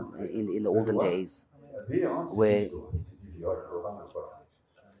past times, in the olden days, where.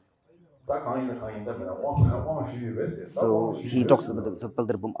 So he talks about the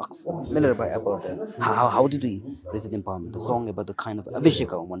Pelderbom asks Milarepa about how did we receive empowerment, the song about the kind of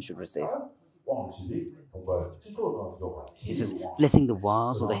abhisheka one should receive. He says, placing the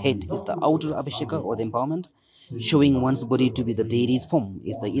vase or the head is the outer abhisheka or the empowerment. Showing one's body to be the deity's form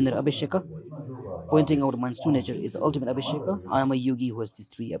is the inner abhisheka. Pointing out one's true nature is the ultimate abhisheka. I am a yogi who has these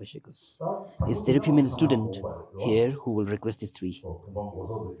three abhishekas. Is therapy means student here who will request these three?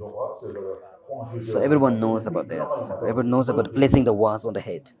 So everyone knows about this. Everyone knows about placing the vase on the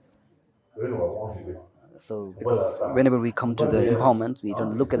head. So because whenever we come to the empowerment, we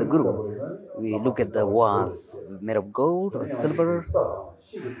don't look at the guru. We look at the vase made of gold or silver.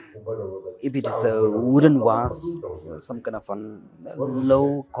 If it is a wooden vase, some kind of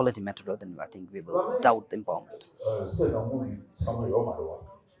low quality material, then I think we will doubt the empowerment.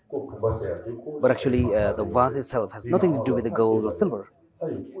 But actually, the vase itself has nothing to do with the gold or silver.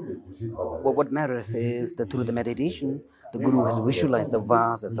 But what matters is that through the meditation, the Guru has visualized the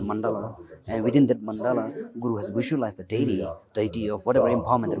vase as the mandala, and within that mandala, Guru has visualized the deity of whatever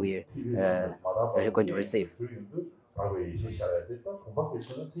empowerment that we are going to receive.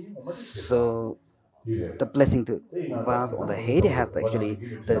 So, the placing the vase on the head has actually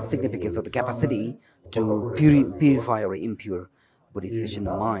the significance of the capacity to purify our impure Buddhist vision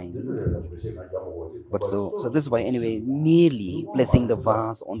of mind. But so this is why anyway, merely placing the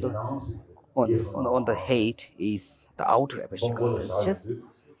vase on the head is the outer abhisheka.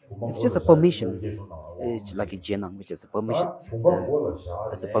 It's just a permission. It's like a jenang, which is a permission.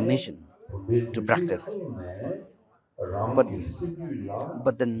 It's a permission to practice.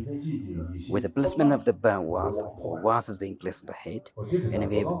 But then, with the placement of the vase is being placed on the head, and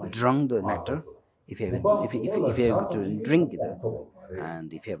if you have drunk the nectar, if you have to drink it,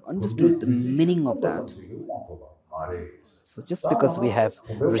 and if you have understood the meaning of that, so just because we have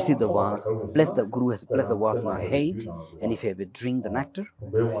received the vase, the Guru has placed the vase on our head, and if you have to drink the nectar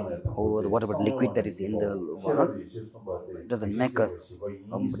or whatever liquid that is in the vase, it doesn't make us,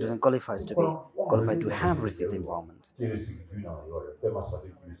 doesn't qualify us to be qualified to have received the empowerment.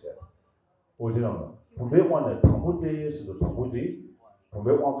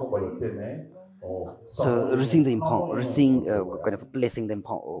 So receiving kind of placing the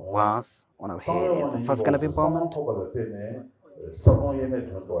vase on our head is the first kind of empowerment.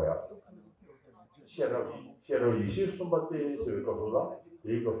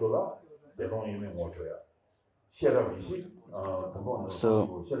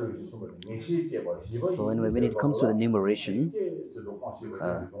 So anyway, when it comes to the numeration,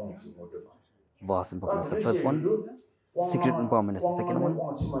 vast empowerment is the first one, secret empowerment is the second one,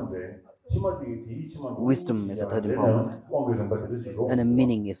 wisdom is the third empowerment, and a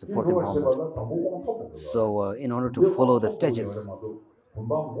meaning is the fourth empowerment. So in order to follow the stages,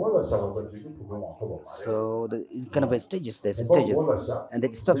 so it's kind of there's stages, and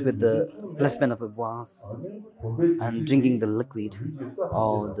it starts with the placement of a vase and drinking the liquid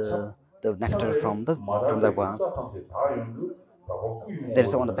or the nectar from the vase. That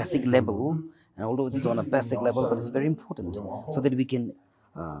is on the basic level, and although it is on a basic level, but it's very important so that we can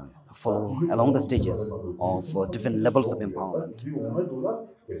follow along the stages of different levels of empowerment.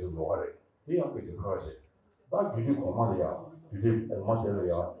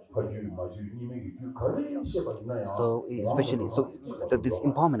 So especially, this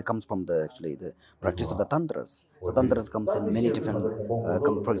empowerment comes from the practice of the tantras. So tantras comes in many different,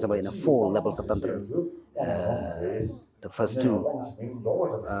 for example, in 4 levels of tantras. The first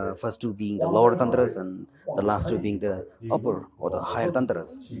two being the lower tantras, and the last 2 being the upper or the higher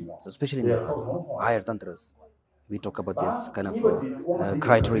tantras. So especially in the higher tantras, we talk about this kind of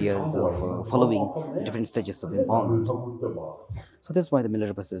criteria of following different stages of empowerment. So that's why the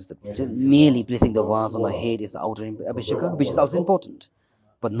Milarepa says that merely placing the vase on the head is the outer abhisheka, which is also important,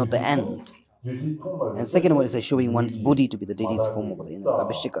 but not the end. And second one is showing one's body to be the deity's form of the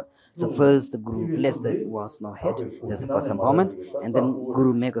abhisheka. So first the Guru blessed the vase on our head, that's the first empowerment, and then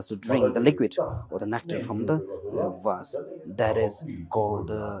Guru make us to drink the liquid or the nectar from the vase. That is called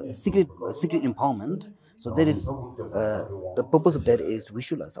the secret empowerment. So there is the purpose of that is to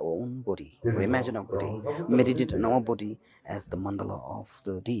visualize our own body, or imagine our body, meditate on our body as the mandala of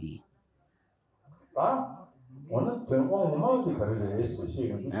the deity.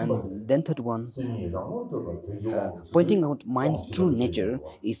 And then third one, pointing out mind's true nature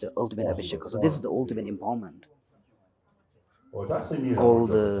is the ultimate abhisheka. So this is the ultimate empowerment,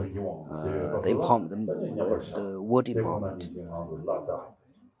 called the word empowerment.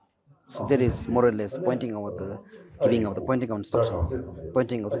 So there is more or less pointing out instructions,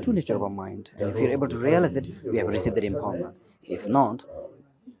 pointing out the true nature of our mind. And if you're able to realize it, we have received that empowerment. If not,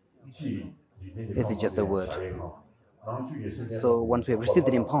 this is just a word. So once we have received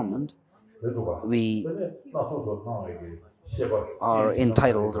that empowerment, we are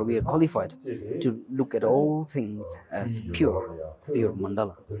entitled, or we are qualified to look at all things as pure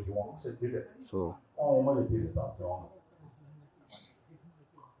mandala. So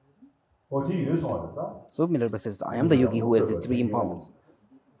Milarepa says, I am the yogi who has these three empowerments.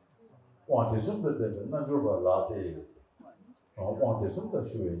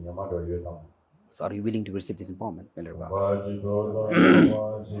 So are you willing to receive this empowerment, Milarepa asks?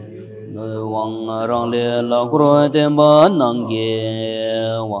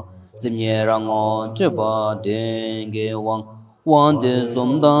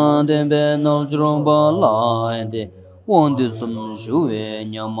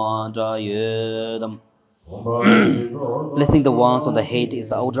 Blessing the ones on the head is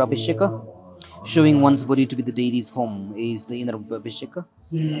the outer abhisheka. Showing one's body to be the deity's form is the inner abhisheka.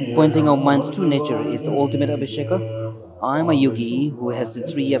 Pointing our minds to nature is the ultimate abhisheka. I am a yogi who has the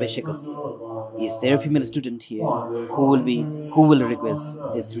three abhishekas. Is there a female student here who will request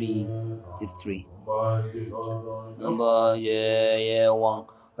these three?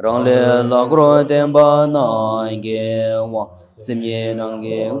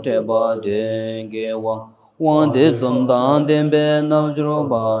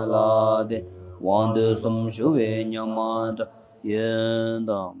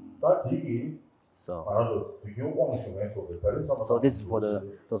 So this is for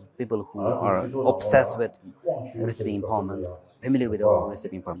those people who are obsessed with receiving empowerments, familiar with all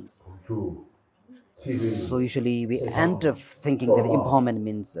receiving empowerments. So usually we end up thinking that empowerment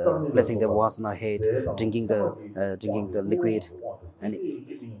means placing the vase on our head, drinking the liquid, and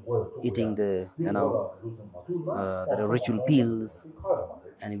eating the the ritual pills.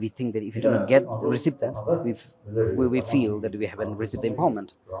 And we think that if you do not receive that, we feel that we haven't received the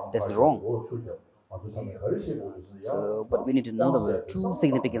empowerment. That's wrong. So, but we need to know the true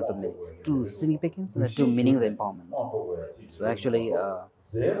significance of meaning, true significance and the true meaning of the empowerment. So actually,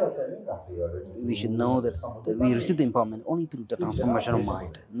 we should know that we receive the empowerment only through the transformation of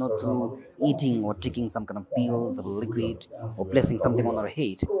mind, not through eating or taking some kind of pills or liquid or placing something on our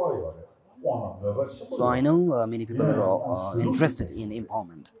head. So I know many people are interested in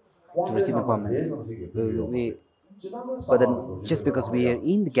empowerment, to receive empowerment. But then just because we are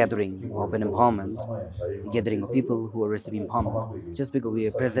in the gathering of an empowerment, gathering of people who are receiving empowerment, just because we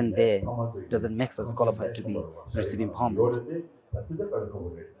are present there doesn't make us qualified to be receiving empowerment.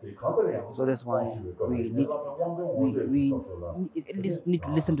 So that's why we at least need to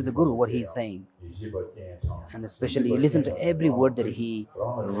listen to the Guru, what he is saying, and especially listen to every word that he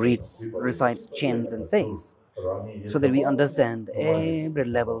recites, chants and says, so that we understand every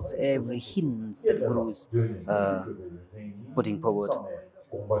levels, every hints that the Guru is putting forward,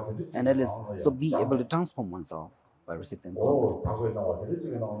 and at least so be able to transform oneself by receiving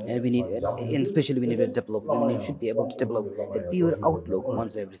empowerment. And we need, and especially we need to develop, we should be able to develop the pure outlook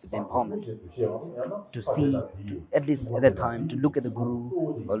once we have received empowerment, to see, at least at that time, to look at the Guru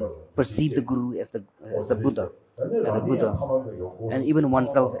or perceive the Guru as the Buddha, and even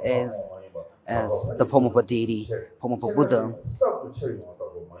oneself as the form of a deity, form of a Buddha.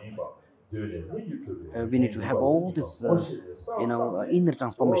 We need to have all this, inner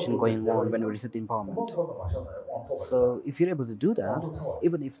transformation going on when we receive the empowerment. So if you're able to do that,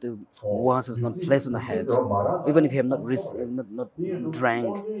 even if the vase is not placed on the head, even if you have not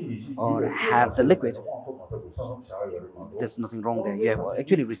drank or had the liquid, there's nothing wrong there. You have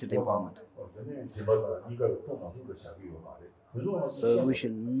actually received the empowerment. So we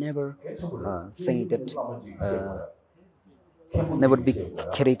should never think that. Never be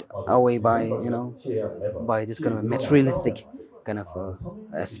carried away by by this kind of a materialistic kind of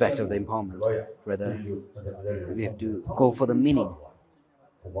aspect of the empowerment. Rather, we have to go for the meaning,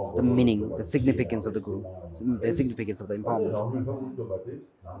 the significance of the Guru, the significance of the empowerment.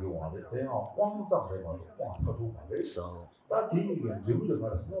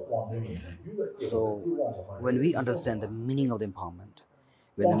 So when we understand the meaning of the empowerment,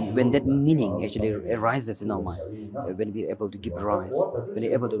 when that meaning actually arises in our mind, when we are able to give rise, when we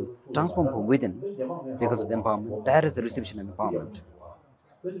are able to transform from within because of the empowerment, that is the reception of empowerment.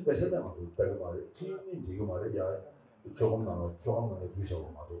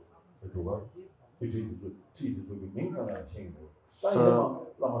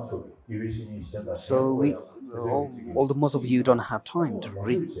 So we, although most of you don't have time to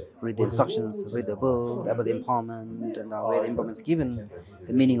read the instructions, read the books about the empowerment and where the empowerment is given,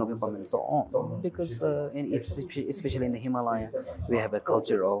 the meaning of empowerment and so on, because especially in the Himalaya, we have a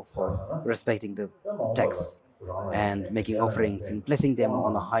culture of respecting the texts and making offerings and placing them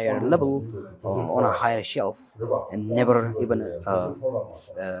on a higher level, on a higher shelf, and never even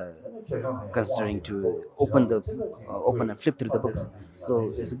considering to open and flip through the books.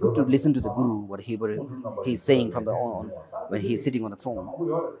 So it's good to listen to the guru, what he's saying from the on when he's sitting on the throne.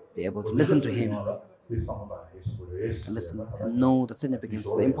 Be able to listen to him and listen and know the significance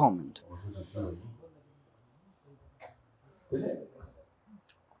of the empowerment.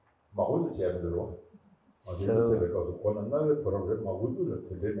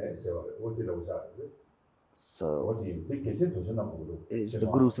 So it's the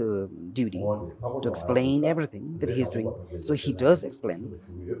Guru's duty to explain everything that he is doing. So he does explain,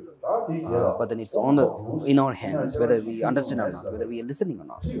 but then it's in our hands whether we understand or not, whether we are listening or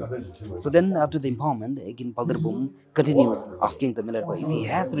not. So then after the empowerment, again Baldarabhum continues asking the Milarepa if he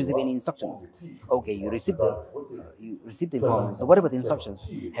has received any instructions. Okay, you received the empowerment. So what about the instructions?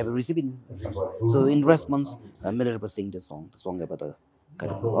 Have you received any instructions? So in response, Milarepa sing the song about the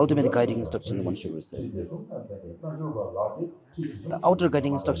kind of ultimate guiding instruction one should receive. The outer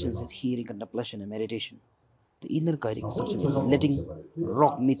guiding instructions is hearing, contemplation, and meditation. The inner guiding instruction is letting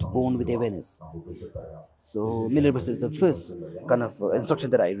rock meet bone with awareness. So Milarepa says the first kind of instruction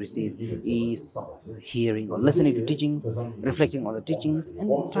that I receive is hearing or listening to teachings, reflecting on the teachings,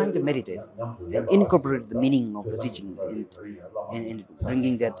 and trying to meditate and incorporate the meaning of the teachings and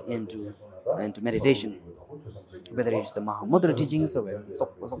bringing that into meditation, whether it's the Mahamudra teachings or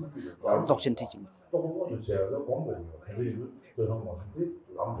Dzogchen teachings.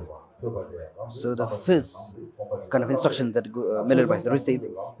 So the first kind of instruction that Milarepa has received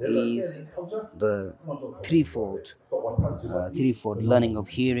is the threefold learning of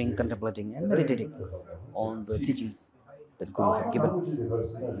hearing, contemplating, and meditating on the teachings that Guru have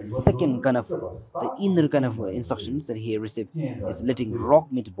given. Second kind of the inner kind of instructions that he received is letting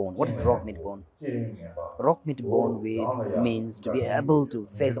rock meet bone. What is rock meet bone? Rock meet bone means to be able to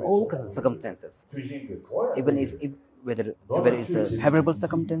face all kinds of circumstances, even if whether it's favorable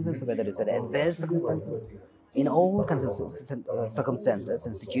circumstances, whether it's adverse circumstances, in all kinds of circumstances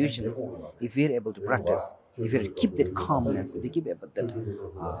and situations, if we're able to practice, if we keep that calmness, if we keep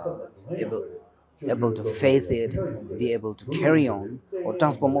able to face it, be able to carry on or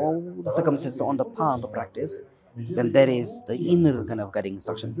transform all the circumstances on the path of practice, then that is the inner kind of guiding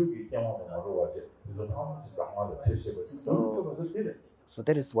instructions. So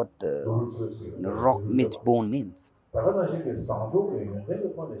that is what the rock meet bone means.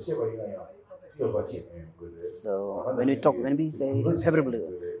 So when we say favorable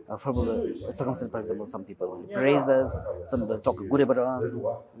circumstances, for example, some people praise us, some people talk good about us,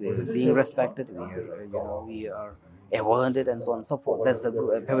 we're being respected, we are awarded, and so on and so forth. That's the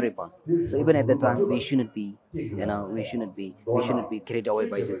favorable parts. So even at that time, we shouldn't be carried away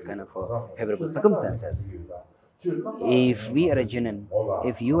by this kind of favorable circumstances. If you are a genuine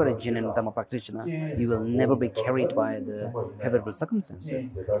Dhamma practitioner, you will never be carried by the favorable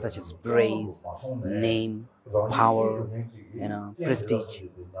circumstances such as praise, name, power, prestige,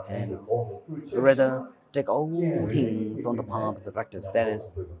 and rather take all things on the path of the practice. That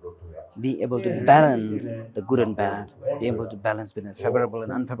is, be able to balance the good and bad, be able to balance between favorable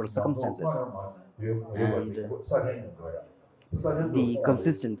and unfavorable circumstances, and be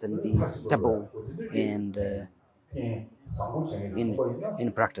consistent and be stable and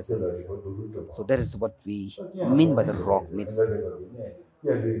in practicing. So that is what we mean by the rock meets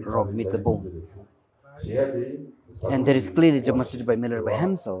the bone. And that is clearly demonstrated by Milarepa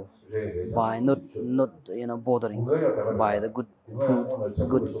himself by not bothering by the good food,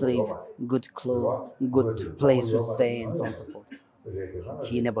 good sleep, good clothes, good place to stay, and so on and so forth.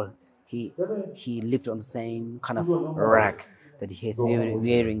 He lived on the same kind of rack that he is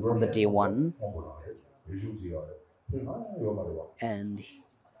wearing from the day one, and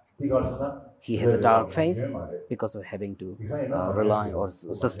he has a dark face because of having to rely or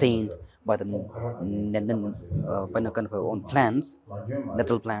sustained by the on plants,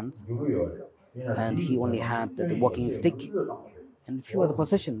 natural plants, and he only had the walking stick and a few other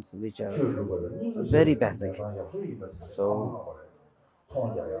possessions which are very basic. So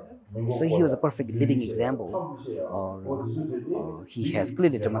he was a perfect living example, or he has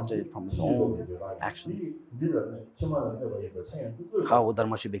clearly demonstrated from his own actions how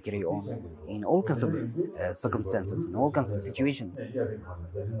Dharma should be carried on in all kinds of circumstances, in all kinds of situations.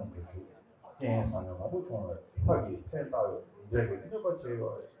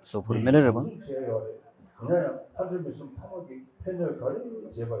 So for Milarepa,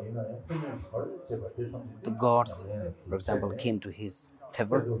 the gods, for example, came to his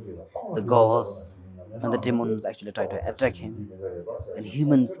favor. The gods and the demons actually tried to attack him, and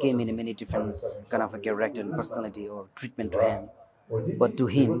humans came in many different kind of a character and personality or treatment to him. But to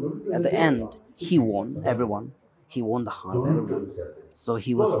him, at the end, he won everyone. He won the heart of everyone. So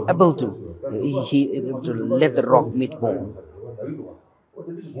he was able to able to let the rock meet bone.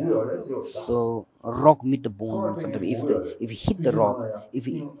 So rock meet the bone means sometimes if we hit the rock, if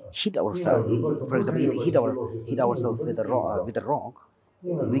we hit ourselves, for example, if we hit ourselves with a rock,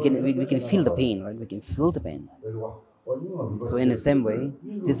 we can feel the pain, right? We can feel the pain. So in the same way,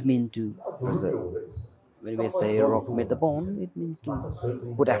 this means to, for example, when we say rock meet the bone, it means to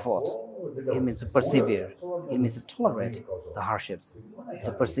put effort. It means to persevere. It means to tolerate the hardships,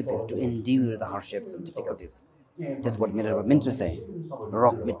 to persevere, to endure the hardships and difficulties. That's what Milarepa meant to say.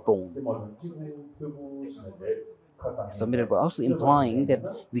 Rock meet bone. So Milarepa also implying that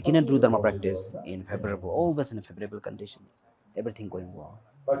we cannot do Dharma practice in favorable, always in favorable conditions. Everything going well.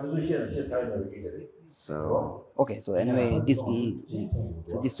 So okay, so anyway,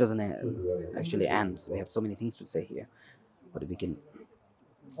 this doesn't actually end. We have so many things to say here, but we can.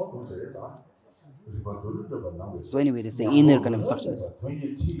 So anyway, they say inner kind of instructions.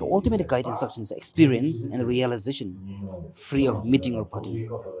 The ultimate guide instructions: experience and realization, free of meeting or parting.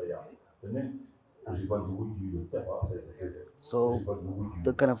 So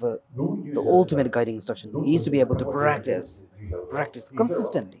the kind of the ultimate guiding instruction is to be able to practice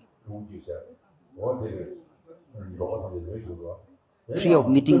consistently. Free of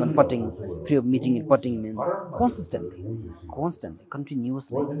meeting and putting. Free of meeting and putting means constantly,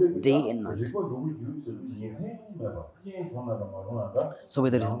 continuously, day and night. So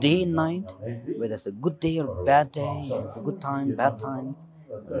whether it's day and night, whether it's a good day or bad day, it's a good time, bad times,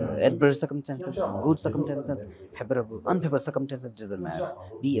 adverse circumstances and good circumstances, favorable, unfavorable circumstances, doesn't matter.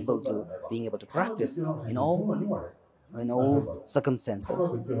 Being able to practice in all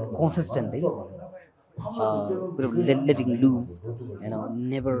circumstances consistently, letting loose,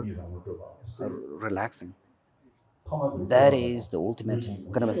 never relaxing. That is the ultimate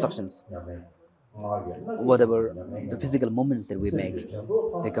kind of instructions. Whatever the physical movements that we make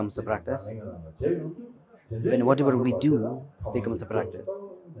becomes a practice. When whatever we do becomes a practice,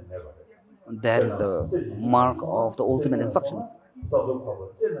 that is the mark of the ultimate instructions.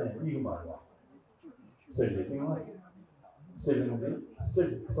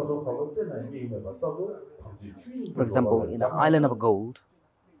 For example, in the island of gold,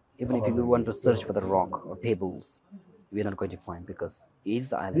 even if you want to search for the rock or pebbles, we are not going to find, because it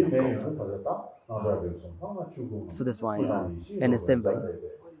is the island of gold. So that's why, in the same way,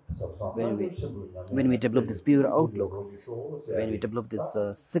 when we develop this pure outlook, when we develop this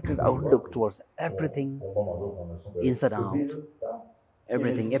secret outlook towards everything inside out,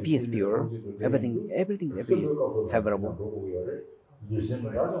 everything appears pure, everything appears favorable.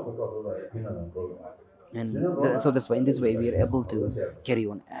 And so that's why in this way we are able to carry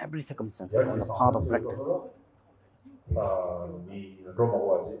on every circumstances on the path of practice.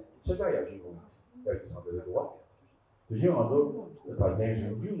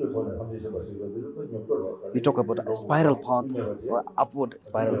 We talk about a spiral path, or upward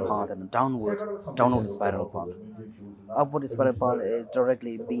spiral path, and a downward spiral path. Upward spiral path is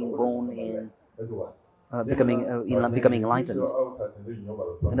directly being born in becoming enlightened,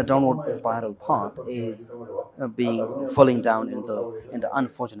 and the downward spiral path is being falling down into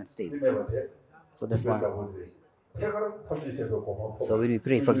unfortunate states. So that's why. So when we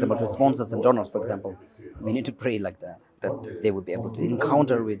pray, for example, to sponsors and donors, for example, we need to pray like that they would be able to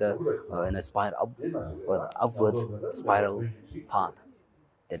encounter with in a spiral or the upward spiral path.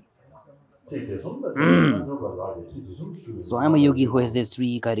 That. So I'm a yogi who has these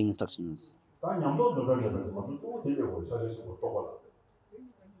 3 guiding instructions.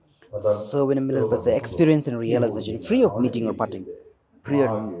 So when Milarepa says experience and realization, free of meeting or parting,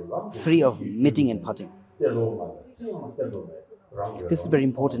 free of meeting and parting. This is very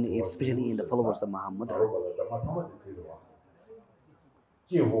important, especially in the followers of Mahamudra.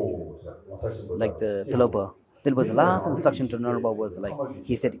 Like the Tilopa. Tilopa's last instruction to Narba was like,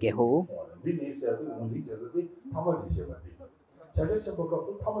 he said, Geho.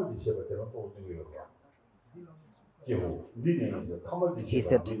 He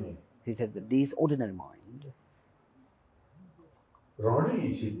said that this ordinary mind,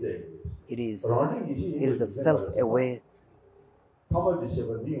 it is the self-aware.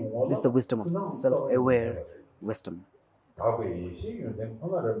 This is the wisdom of self-aware wisdom.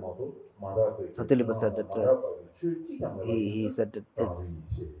 So Tilopa said that he said that this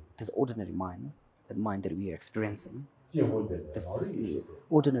ordinary mind, that mind that we are experiencing, this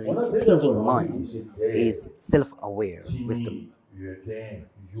ordinary thinking mind is self-aware wisdom.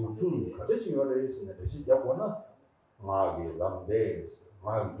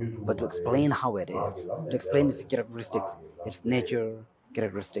 But to explain how it is, to explain its characteristics, its nature,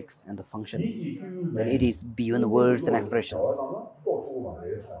 characteristics, and the function, then it is beyond words and expressions.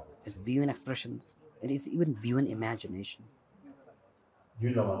 It's beyond expressions. It is even beyond imagination.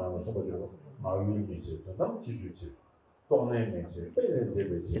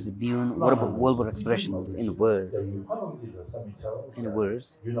 It's beyond verbal expressions in words,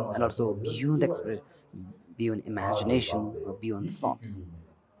 and also beyond imagination or beyond thoughts.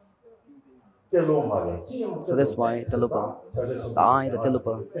 So that's why Telupa, the I, the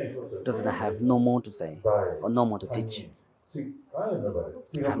Telupa, doesn't have no more to say or no more to teach.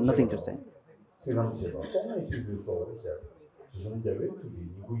 I have nothing to say.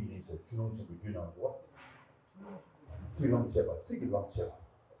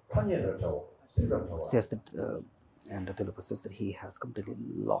 Says that, and the Telupa says that he has completely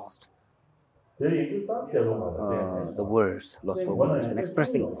lost the words, lost for words, and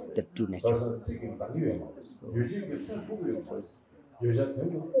expressing the true nature. So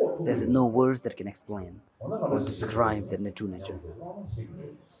there's no words that can explain or describe the true nature.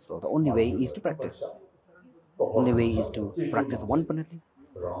 So the only way is to practice. Only way is to practice one-pointedly,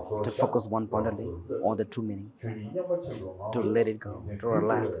 to focus one-pointedly on the true meaning, to let it go, to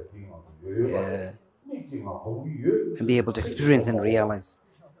relax, and be able to experience and realize,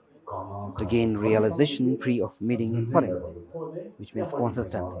 to gain realization free of meeting and parting, which means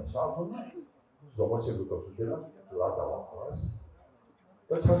consistently. So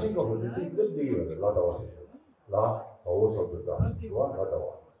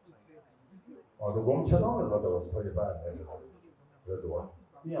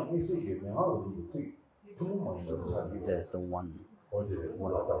there's one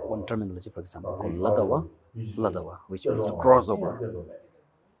terminology, for example, called ladawa, which means to cross over.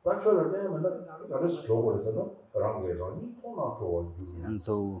 And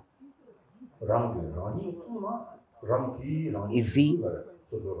so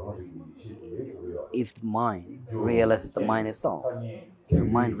if the mind realizes the mind itself, if the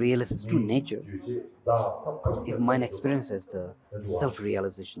mind realizes true nature, if mind experiences the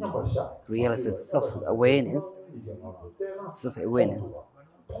self-realization, realizes self-awareness,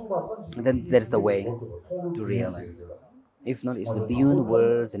 then that is the way to realize. If not, it's beyond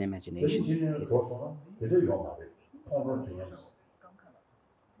words and imagination.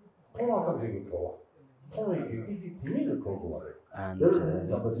 And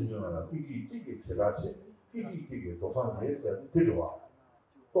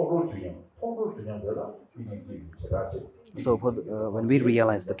so when we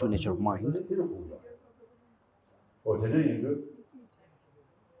realize the true nature of mind,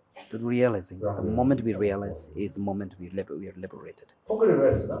 the moment we realize is the moment we are liberated.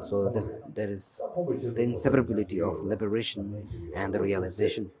 So there is the inseparability of liberation and the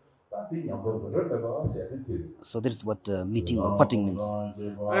realization. So this is what meeting or parting means.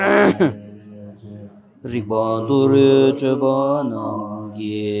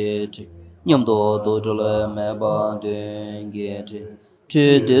 Nyamdo do jole me ba den ge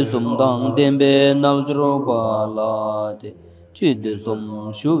che de sum dang den be nal jro ba la de che de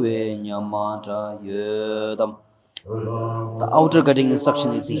sum shu we nyama ta ye dam. The outer cutting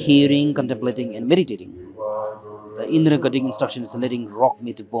instruction is hearing, contemplating, and meditating. The inner cutting instruction is letting rock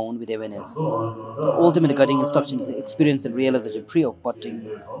meet bone with awareness. The ultimate cutting instruction is experience and realization free of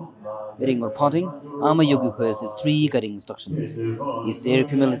meeting or parting. Ama Yogi has his 3 cutting instructions. Is there a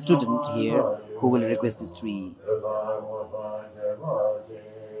female student here who will request these 3?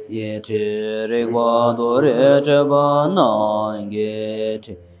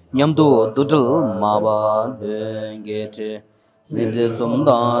 Nyamdo dudul maba dengete nide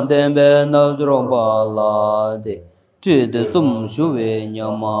sumdan dembe nalzro bala de chide sum shuwe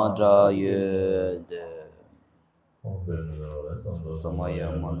nyama jaye de samaya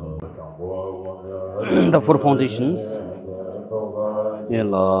manu. The 4 foundations.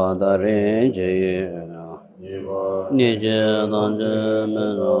 Yela da renje nije danje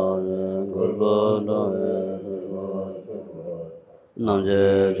meno gozo do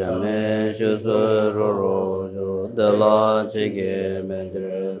Namje jame shusu ro jo de la chige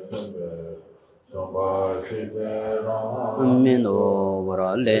mendre mino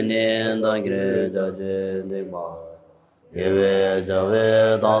vara lene dangre jaje de ba yewe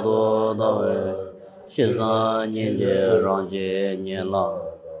jave dado dawe shisa nyenje ranje nyela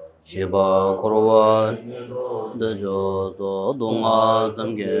shiba korwa de jo so dunga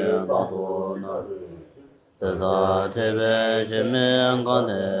samge dado na Sasa Tebe Shime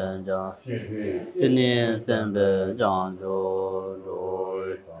Gane Jang Chini Sembe Jang Jo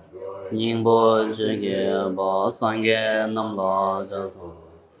Joi Ningbo Chige Ba Sangye Namla Jaso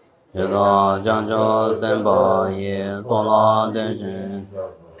Yeda Jang Jo Semba Ye Sola Denshin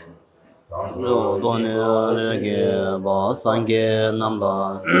Jo Doni Lege Ba Sangye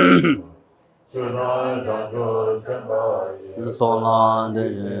Namla Sola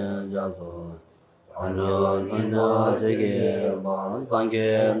Denshin Jaso Anjo Anjo Jige Ba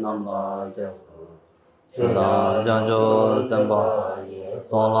Sangye Namla Jaso Shida Janjo Semba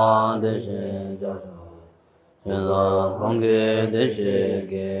Sola Deshe Janjo Shida Kongi Deshe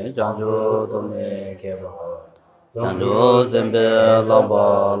Ge Janjo Tome Keba Janjo Sembe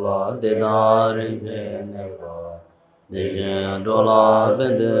Laba La Deda Rinje Neba Deshe Jola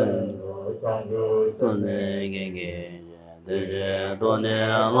Bende Tone Gege Deshe Tone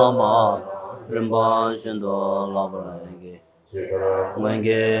Lama Rimba Shindo Labra Ge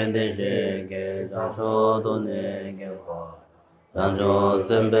Mwenge Deshe Ge Janjo Tone Geba Janjo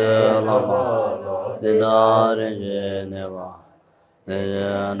Sembe Lama Deda Rinje Neba Deshe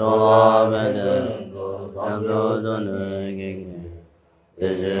Jola Bende Janjo Tone Gege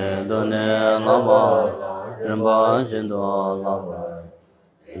Deshe Tone Lama Rimba Shindo Labra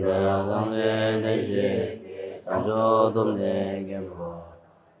Janjo Tone Geba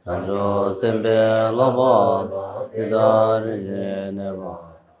Janjo Sembe Laba Deda Rinje Neba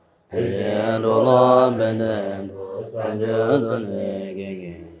Deshe Dola Bene Janjo Tone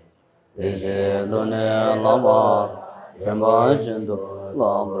Gege Deshe Tone Laba Remba Shindo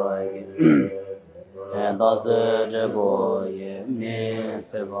Labra Ge Dase Jebo Ye Mi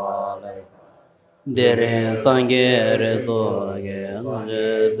Seba Le Dere Sangye Reso Ge Sanje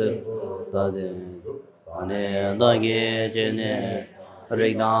Ses Dade Ane Dage Jene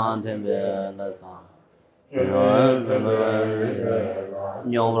Rigdan Tembe Lasa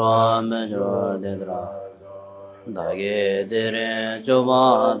Nyobra Mejo Dedra Dage Dere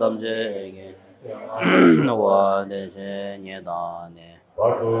Choba Damje Ge Wa Deshe Nyedane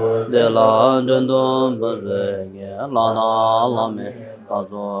De La Jendon Baze Ge Lana Lame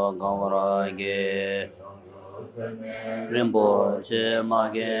Kaso Gawara Ge Rinpoche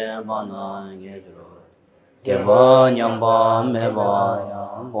Mage Bana Ge Juro Keba Nyamba Meba Ya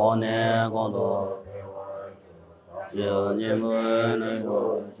Gone Gondo Nimu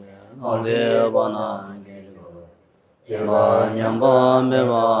Nage Bana Ge Juro Keba Nyamba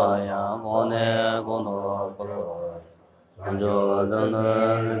Meba Ya Gone Gondo Palo Anjo Dana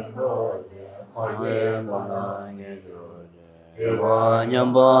Mage Bana Ge Juro Keba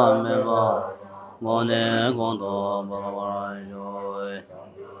Nyamba Meba Gone Gondo Palo Joy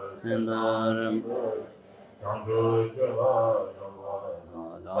Nindarim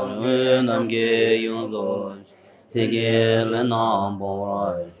Namge Yunzo Tege Lenam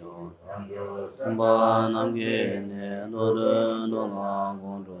Borajo Samba Namge Ne Nodu Nola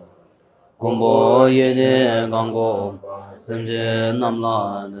Gonjo Gombo Yede Gango Semje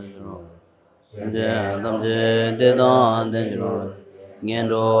Namla Dejro Semje Damje Dedan Dejro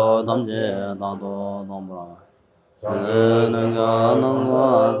Ngenjo Damje Dado Dombra Nanga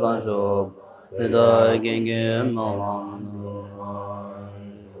Nanga Sancho Deda Genge Malam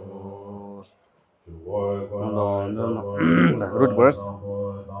the root verse,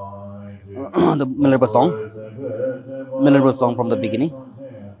 the Milarepa song from the beginning.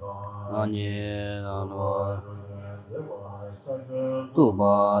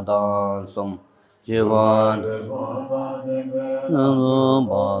 Tuba Dan Sum Jivan Namu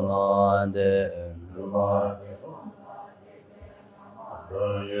Bana De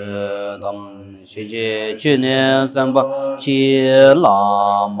Dam Shiji Chine Samba Chi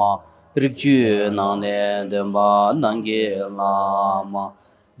Lama Rikju Nane Demba Nangi Lama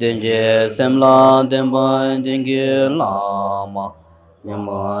Denje Semla Demba Dengi Lama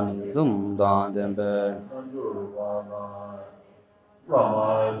Nyamani Zumdan Dembe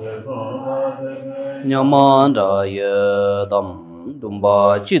Nyamanda Yedam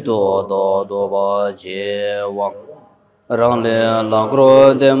Dumba Chito Do Ba Je Wang Rangle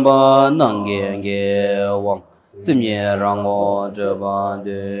Langro Demba Nange Wang Simye Rango Jeba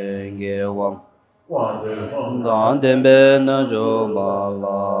Denge Wang Dan Dembe Najo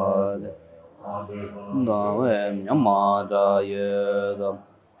Bala Dan We Nyamada Yedam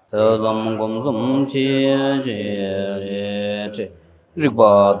Tezam Gomzum Chi Che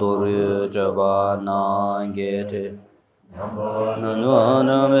Rigba Duru Jeba Nange Che Nanwa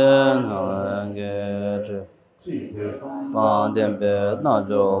Nange Che Dembe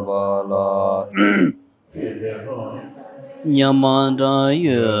Najo Bala Nyamada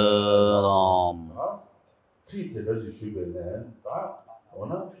Yedam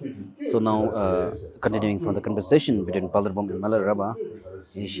So now, continuing from the conversation between Palderbom and Milarepa,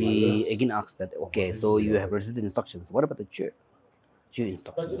 she again asks that, okay, so you have received the instructions. What about the Chu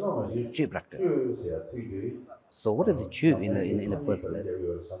instructions, Chu practice? So what is the Chu in the first place?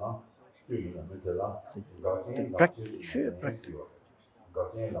 So Chu practice.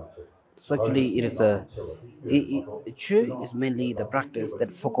 So actually, it is Chu is mainly the practice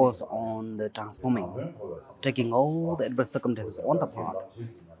that focus on the transforming, taking all the adverse circumstances on the path.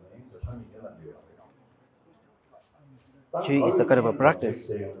 Chi is a kind of a practice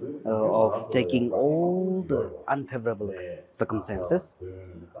of taking all the unfavorable circumstances,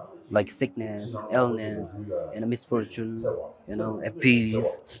 like sickness, illness, misfortune,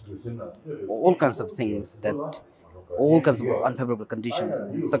 abuse, all kinds of things all kinds of unfavorable conditions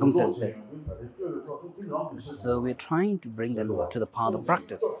and circumstances that. So we're trying to bring them to the path of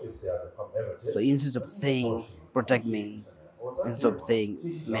practice. So instead of saying, protect me, instead of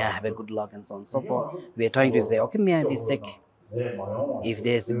saying, may I have a good luck and so on and so forth, we are trying to say, okay, may I be sick? If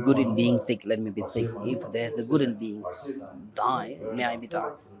there's a good in being sick, let me be sick. If there's a good in being die, may I be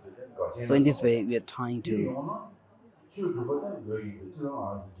die. So in this way, we are trying to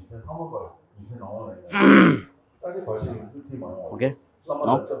okay,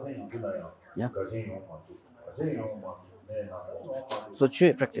 no, yeah. So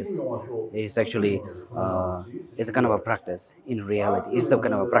Chui practice is actually is a kind of a practice. In reality, it's a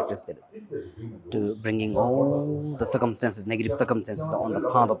kind of a practice that to bringing all the circumstances, negative circumstances, on the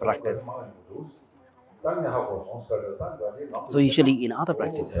path of practice. So usually in other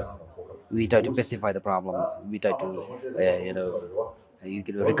practices, we try to pacify the problems. We try to, you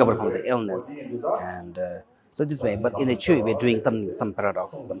can recover from the illness, and so this way. But in a Chui, we're doing some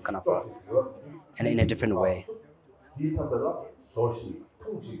paradox, some kind of a, and in a different way.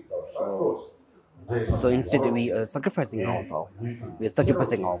 So, so instead we are sacrificing ourselves. We are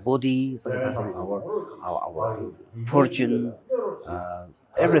sacrificing our body, sacrificing our fortune,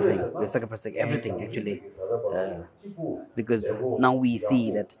 everything. We're sacrificing everything actually, because now we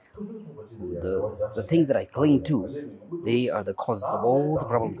see that the things that I cling to, they are the causes of all the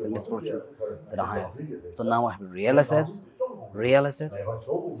problems and misfortune that I have. So now I have realized it.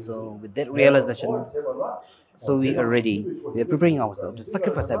 So with that realization, so we are ready. We are preparing ourselves to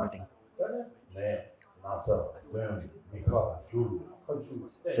sacrifice everything.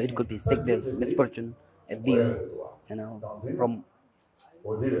 So it could be sickness, misfortune, abuse, from.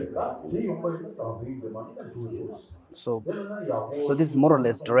 So, so this is more or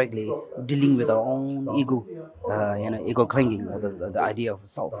less directly dealing with our own ego, ego clinging, or the idea of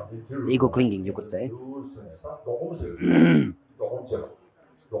self, the ego clinging, you could say.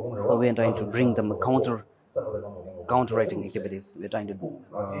 So we are trying to bring them counteracting activities. We are trying to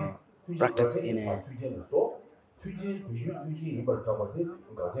practice in a.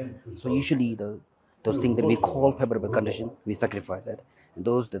 So usually those things that we call favorable condition, we sacrifice it, and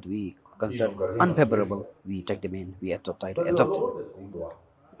those that we consider unfavorable, we take them in, we try to adopt it.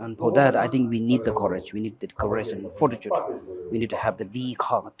 And for that, I think we need the courage. We need the courage and fortitude. We need to have the big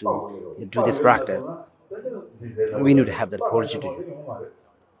heart to do this practice. We need to have that fortitude,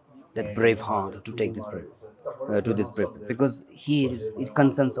 that brave heart to take this breath, to this breath, because here it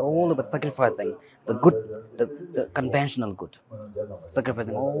concerns all about sacrificing the good, the conventional good,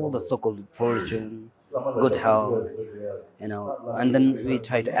 sacrificing all the so-called fortune, good health, and then we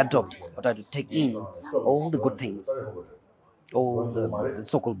try to adopt or try to take in all the good things, all the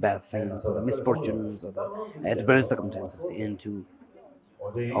so-called bad things or the misfortunes or the adverse circumstances into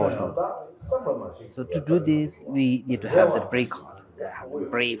ourselves. So to do this, we need to have that brave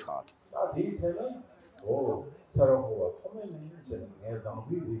heart.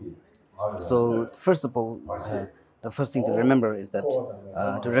 So first of all, the first thing to remember is that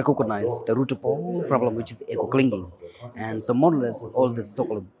to recognize the root of all problem, which is ego clinging, and so more or less all this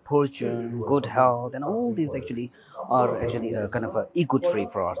so-called fortune, good health, and all these actually are actually a kind of a ego tree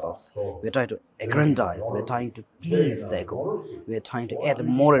for ourselves. We're trying to aggrandize. We're trying to please the ego. We're trying to add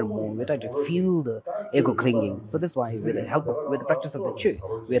more and more. We're trying to feel the ego clinging. So that's why, with the help of, with the practice of the Chi,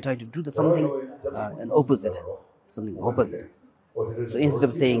 we are trying to do something an opposite, something opposite. So instead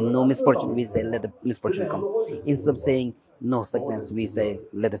of saying no misfortune, we say let the misfortune come. Instead of saying no sickness, we say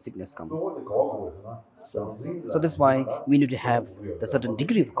let the sickness come. So that's why we need to have the certain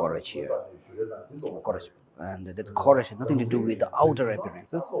degree of courage here. Courage, and that courage has nothing to do with the outer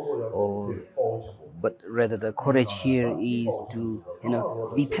appearances, or but rather the courage here is to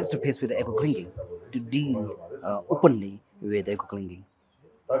be face to face with the ego clinging, to deal openly with ego clinging.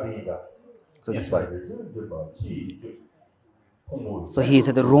 So that's why. So he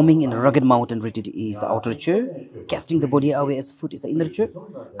said the roaming in a rugged mountain retreat is the outer chair, casting the body away as foot is the inner chair,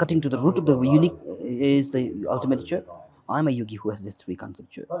 cutting to the root of the unique is the ultimate chair. I'm a yogi who has these three concept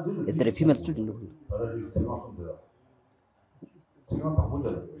chair. Is there a female student?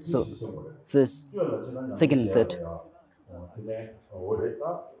 So first, second, and third.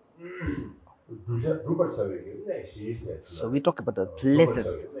 So we talk about the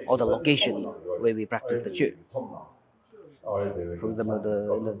places or the locations where we practice the chair. For example,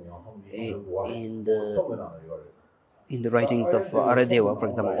 in the writings of Aradeva, for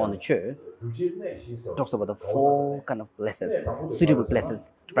example, on the chair, talks about the four kind of places, suitable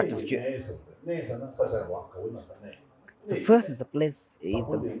places to practice chair. So first is the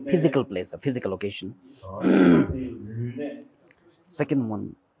physical place, a physical location. Second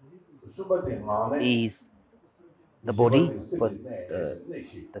one is the body, first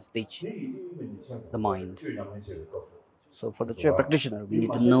the speech, the mind. So for the chair practitioner, we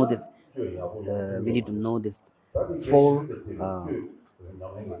need to know this. Four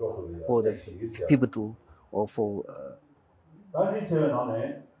for this pivotal or for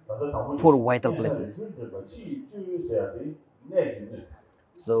vital places.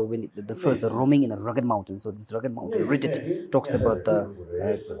 So we need the first, the roaming in a rugged mountain. So this rugged mountain retreat talks about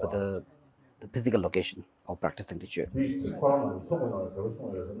the physical location of practicing the chair.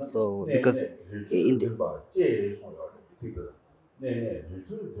 So because in the,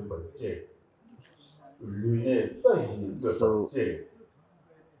 so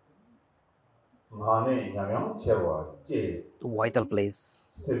vital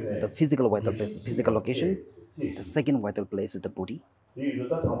place, the physical vital place, physical location. The second vital place is the body.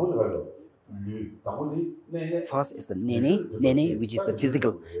 First is the nene, which is the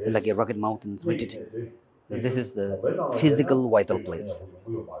physical, like a rugged mountains retreat. So this is the physical vital place.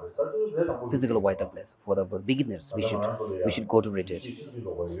 Physical vital place for the beginners. We should go to retreat.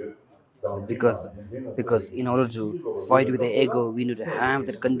 So because in order to fight with the ego, we need to have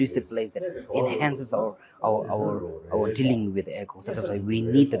that conducive place that enhances our dealing with the ego. So that's why we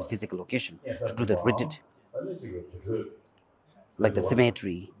need that physical location to do the retreat. Like the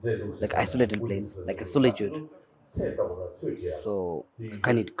cemetery, like isolated place, like a solitude. So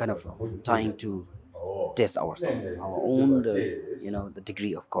kind of trying to test ourselves, our own the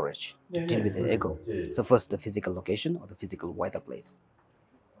degree of courage to deal with the ego. So first the physical location or the physical vital place.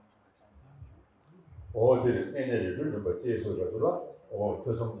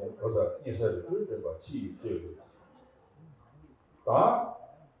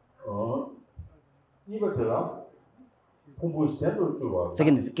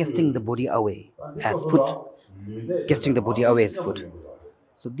 Second is casting the body away as foot. Casting the body away as foot.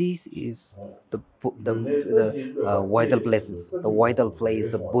 So this is the vital places, the vital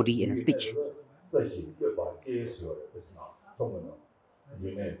place of body and speech.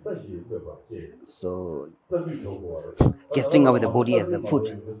 So casting away the body as a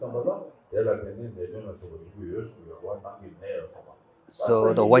foot.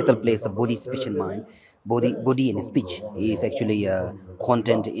 So the vital place of body, speech, and mind, body and speech is actually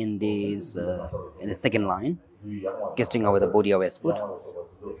content in this in the second line, casting away the body away as foot.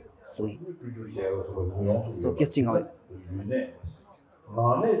 So casting away.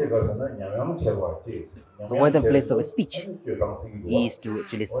 So vital place of speech is to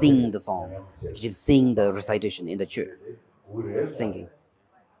actually sing the song, actually sing the recitation in the chair, singing.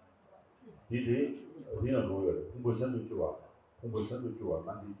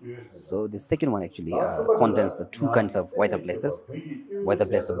 So the second one actually contains the two kinds of vital places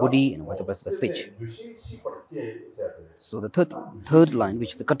of body and vital place of speech. So the third line,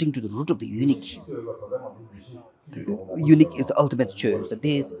 which is the cutting to the root of the unique. The unique is the ultimate chair. So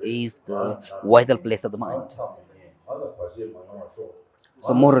this is the vital place of the mind.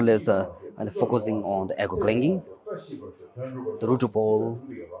 So more or less and focusing on the ego clinging, the root of all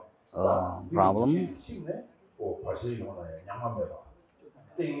problems.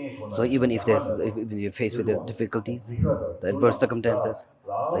 So even if you're faced with the difficulties, the adverse circumstances,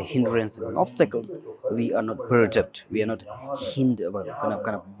 the hindrances and obstacles, we are not perturbed, we are not hindered,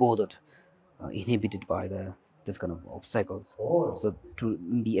 kind of bothered, inhibited by this kind of obstacles. So to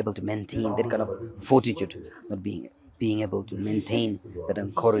be able to maintain that kind of fortitude, not being able to maintain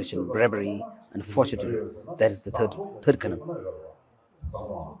that courage and bravery and fortitude, that is the third kind of.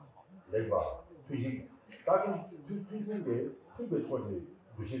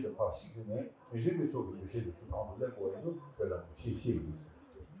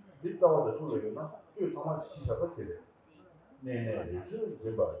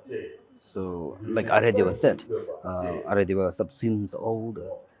 So, like Aradeva said, Aradeva subsumes all the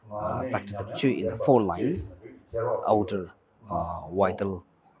practice of Chi in the 4 lines: outer, vital,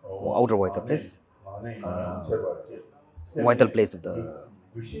 outer vital place, vital place of the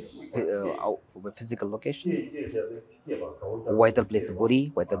physical location, vital place of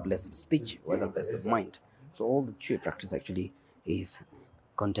body, vital place of speech, vital place of mind. So all the Qi practice actually is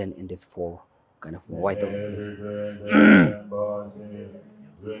contained in this four kind of vital.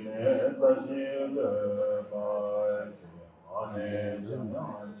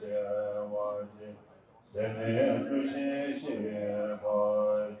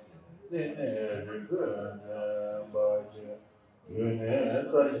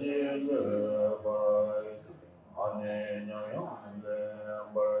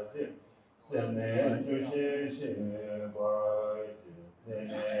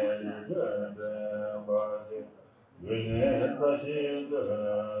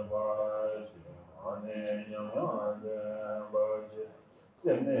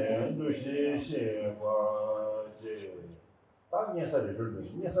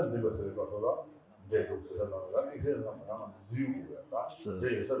 So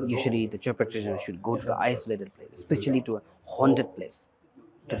usually the Qi practitioner should go to the isolated place, especially to a haunted place,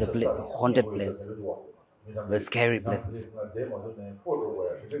 to the place, haunted place, where scary places.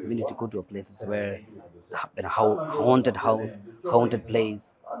 We need to go to a places where in a haunted house, haunted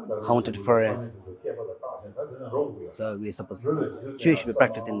place, haunted forest. So we're supposed Qi should be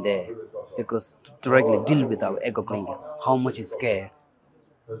practicing there because to directly deal with our ego clinging, how much is scared.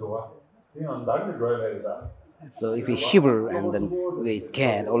 So if we shiver and then we're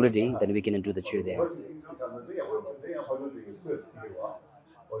scared already, then we can do the Qi there.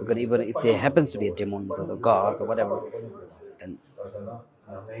 Because even if there happens to be a demons or the gods or whatever, then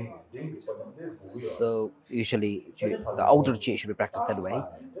so usually the outer Qi should be practiced that way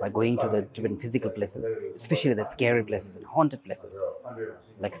by going to the different physical places, especially the scary places and haunted places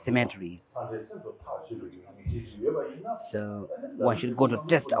like cemeteries. So one should go to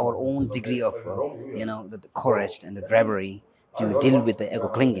test our own degree of the courage and the bravery to deal with the ego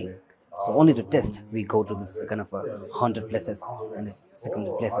clinging. So only to test we go to this kind of haunted places and these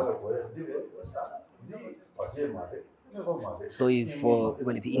secluded places. So if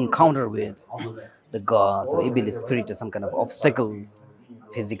even if you encounter with the gods or evil spirit or some kind of obstacles,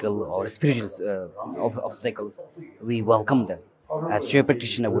 physical or spiritual obstacles, we welcome them. As Qi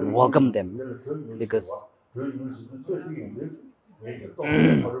practitioner would welcome them because so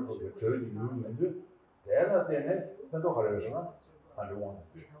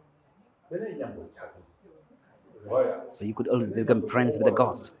you could also become friends with the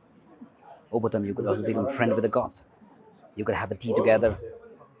ghost. Over time, you could also become friend with the ghost. You could have a tea together.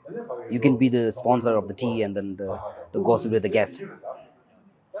 You can be the sponsor of the tea, and then the ghost will be the guest.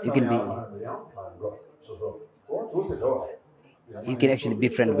 You can be. You can actually be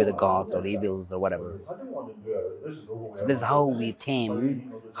friend with the ghost or evils or whatever. So this is how we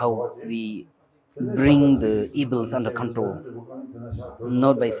tame, how we bring the evils under control,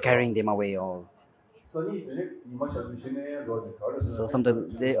 not by scaring them away or. So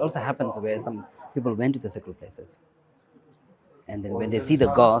sometimes there also happens where some people went to the sacred places, and then when they see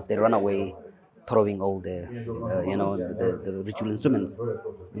the gods, they run away, throwing all the the ritual instruments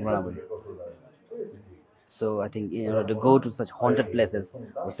and run away. So I think in order to go to such haunted places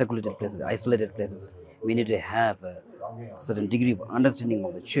or secluded places, isolated places, we need to have a certain degree of understanding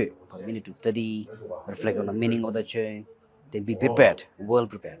of the Qi. But we need to study, reflect on the meaning of the Qi, then be prepared, well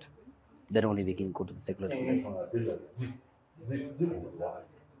prepared. Then only we can go to the secluded place.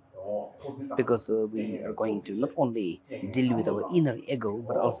 Because we are going to not only deal with our inner ego,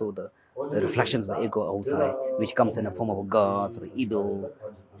 but also the reflections of the ego outside, which comes in the form of gods or evil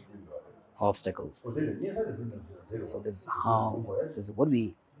obstacles. So this is what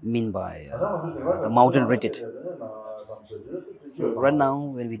we mean by the mountain retreat. So right now,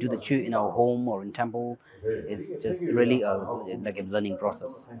 when we do the Qi in our home or in temple, it's just really like a learning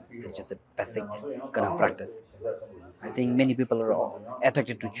process. It's just a basic kind of practice. I think many people are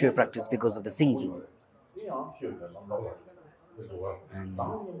attracted to Qi practice because of the singing. And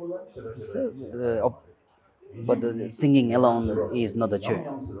so, but the singing alone is not the Qi.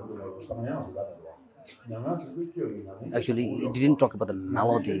 Actually, it didn't talk about the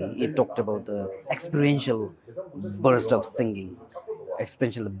melody. It talked about the experiential burst of singing,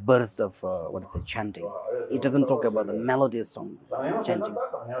 experiential burst of chanting. It doesn't talk about the melodious song chanting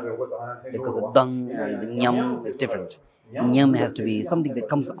because the dung and the nyam is different. Nyam has to be something that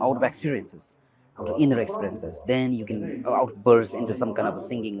comes out of experiences, out of inner experiences. Then you can outburst into some kind of a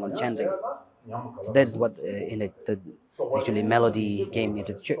singing or chanting. So that is what in it, the actually melody came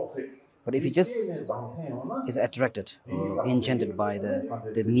into the church. But if you just is attracted or enchanted by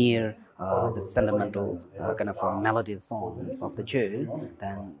the mere the sentimental kind of melody songs of the church,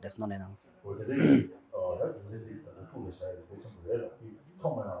 then that's not enough.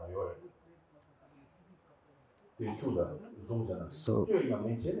 So,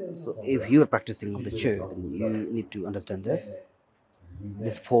 so if you are practicing of the church, then you need to understand this.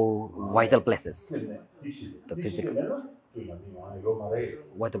 These four vital places: the physical,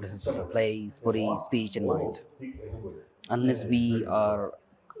 vital places of the place, body, speech, and mind. Unless we are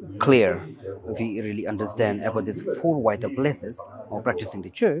clear, if we really understand about these four vital places of practicing the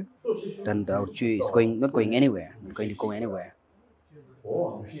church, then our church is not going anywhere, not going to go anywhere.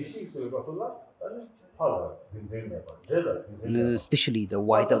 Especially the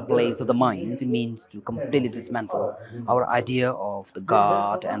vital place of the mind means to completely dismantle our idea of the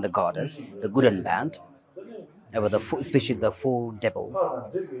God and the goddess, the good and bad, about especially the four devils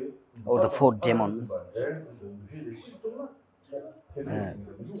or the four demons.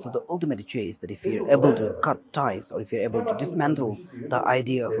 So the ultimate truth is that if you're able to cut ties, or if you're able to dismantle the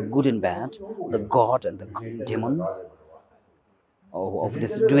idea of a good and bad, the God and the demons, or of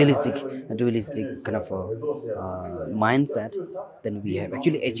this dualistic kind of mindset, then we have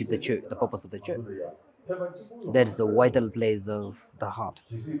actually achieved the church, the purpose of the church. That is the vital place of the heart,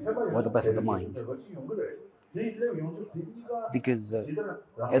 vital place of the mind. Because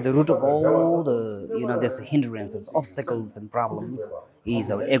at the root of all the these hindrances, obstacles, and problems is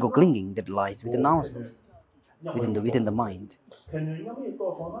our ego clinging that lies within ourselves, within the mind.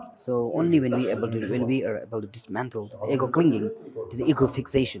 So only when we are able to dismantle this ego clinging, this ego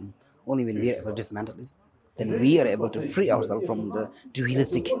fixation, only when we are able to dismantle it, then we are able to free ourselves from the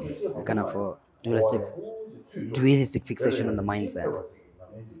dualistic kind of dualistic fixation on the mindset,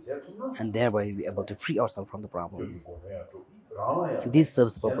 and thereby we are able to free ourselves from the problems. And this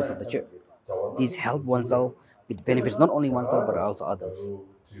serves the purpose of the church. These help oneself with benefits not only oneself but also others.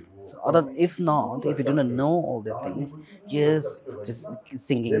 So if not, if you do not know all these things, just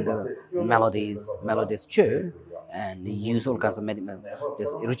singing the melodies church and use all kinds of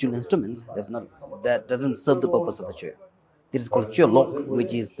this ritual instruments, that doesn't serve the purpose of the church. This is called cholok,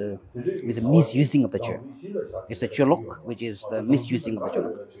 which is the misusing of the church. It's a cholok, which is the misusing of the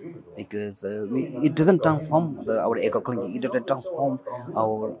cholok, because it doesn't transform our ego clinging. It doesn't transform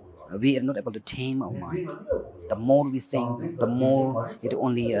our. We are not able to tame our mind. The more we sing, the more it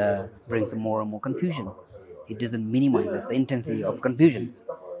only brings more and more confusion. It doesn't minimizes the intensity of confusions.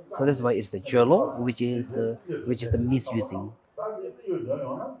 So that's why it's the jolo, which is the misusing.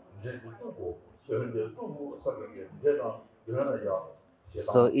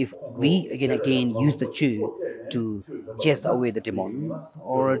 So if we again use the chu to chase away the demons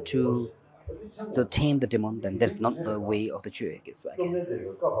or to tame the demon, then that's not the way of the chu, I guess. Again.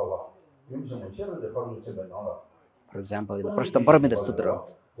 For example, in the Prashtambaramita Sutra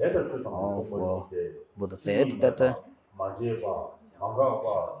of Buddha said that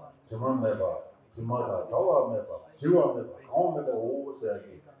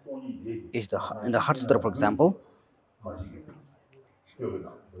in the Heart Sutra, for example,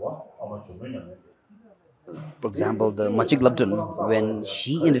 the Machig Labdun, when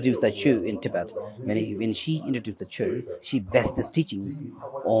she introduced the Chu in Tibet, when she introduced the Chu, she based these teachings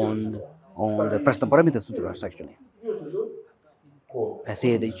on the Prashtambaramita Sutras actually. I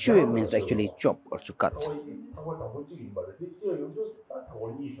say the Chu means to actually chop or to cut.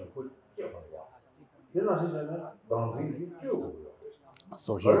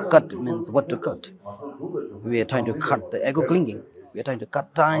 So here, cut means what to cut. We are trying to cut the ego clinging. We are trying to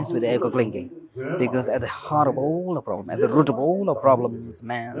cut ties with the ego clinging. Because at the heart of all the problems, at the root of all the problems,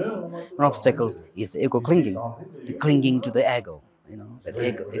 mass, and obstacles is ego clinging. The clinging to the ego, that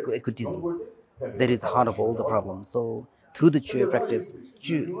egotism. That is the heart of all the problems. So through the Chu practice,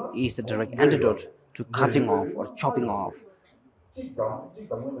 Chu is the direct antidote to cutting off or chopping off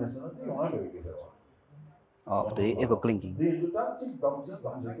of the ego clinging.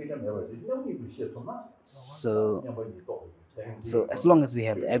 So as long as we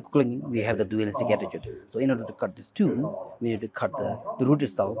have the ego clinging, we have the dualistic attitude. So in order to cut these two, we need to cut the root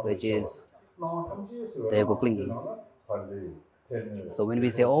itself, which is the ego clinging. So when we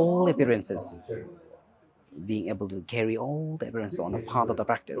say all appearances, being able to carry all the appearances on the path of the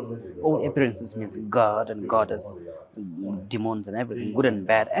practice, all appearances means God and goddess, demons and everything, good and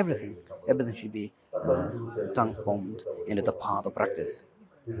bad, everything should be transformed into the path of practice.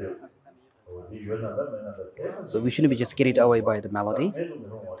 So we shouldn't be just carried away by the melody,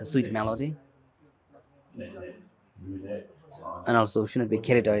 the sweet melody, and also shouldn't be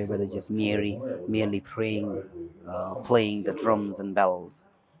carried away by the just merely playing the drums and bells.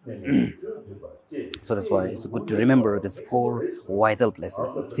 So that's why it's good to remember these four vital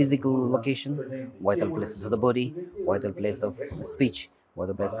places of physical location, vital places of the body, vital place of speech,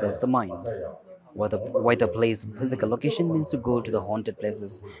 vital place of the mind. Vital place of physical location means to go to the haunted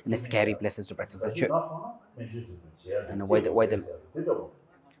places and the scary places to practice our church. And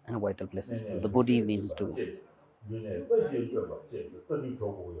vital places of the body means to,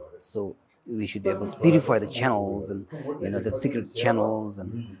 so we should be able to purify the channels and the secret channels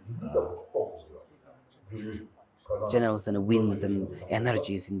and channels and winds and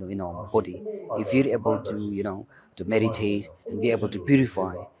energies in our body. If you're able to to meditate and be able to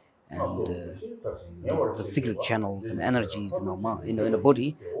purify and the secret channels and energies in our in the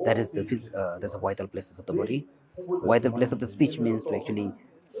body, that is that's a vital places of the body. Vital place of the speech means to actually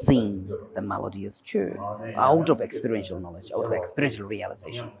sing the melodious tune out of experiential knowledge, out of experiential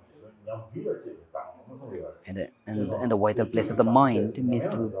realization. And the vital place of the mind means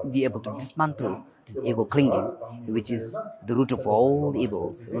to be able to dismantle this ego clinging, which is the root of all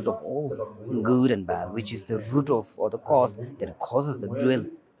evils, root of all good and bad, which is the root of or the cause that causes the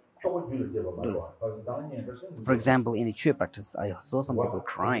dualism. So for example, in a Chue practice, I saw some people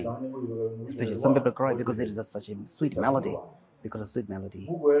crying. Especially some people cry because it is such a sweet melody. Because of sweet melody,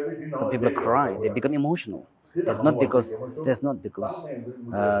 some people cry. They become emotional. That's not because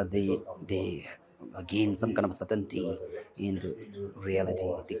they gain some kind of certainty in the reality.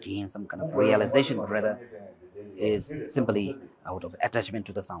 They gain some kind of realization, but rather is simply out of attachment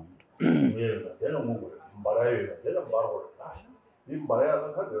to the sound.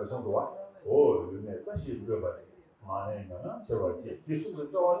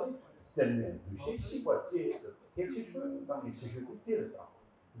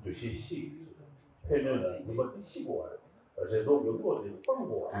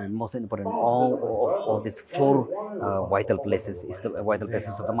 And most important, all of these four vital places is the vital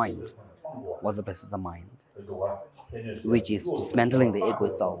places of the mind. Vital places of the mind, which is dismantling the ego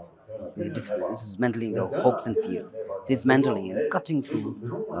itself, dismantling the hopes and fears, dismantling and cutting through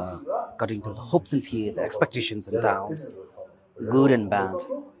the hopes and fears, the expectations and doubts, good and bad,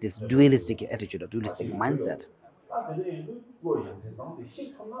 this dualistic attitude or dualistic mindset.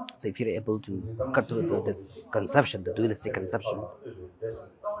 So if you're able to cut through this conception, the dualistic conception,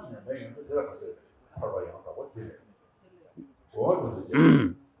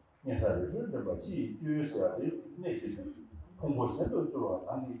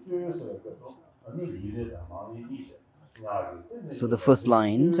 so the first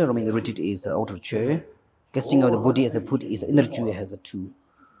line, I mean, the retreat is the outer chair. Casting out the body as a put is the inner chair has a two.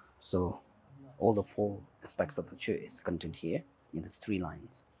 So all the four aspects of the chair is contained here in these three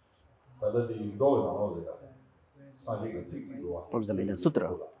lines. For example, in the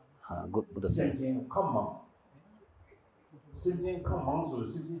sutra, Buddha says,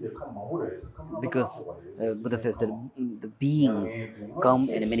 because Buddha says that the beings come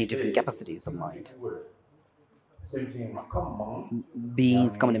in many different capacities of mind.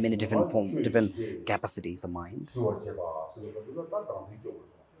 Beings come in many different different capacities of mind. So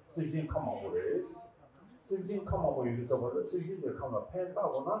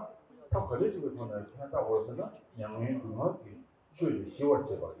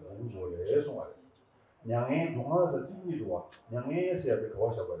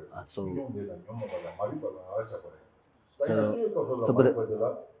Buddha,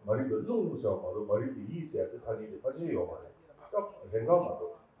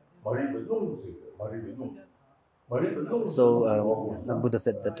 Buddha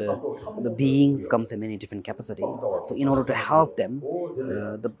said that the beings comes in many different capacities. So in order to help them,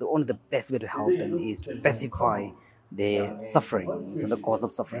 only the best way to help them is to pacify their sufferings and the cause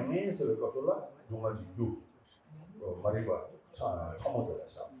of suffering.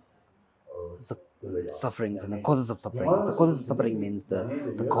 So sufferings and the causes of suffering. So causes of suffering means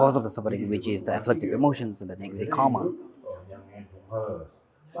the cause of the suffering, which is the afflictive emotions and the negative karma.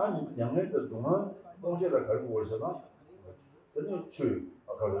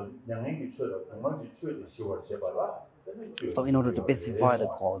 So in order to pacify the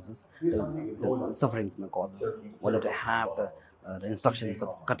causes, the sufferings and the causes, in order to have the instructions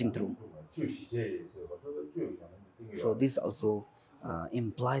of cutting through. So this also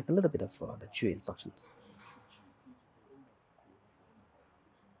implies a little bit of the Chue instructions.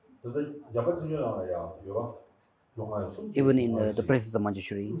 Even in the praises of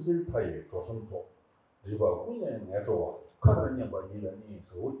Manjushri,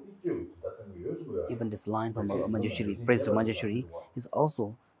 even this line from Manjushri, praises of Manjushri, is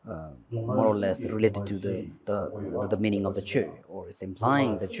also more or less related to the meaning of the Chue, or is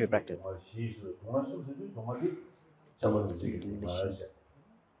implying the Chue practice.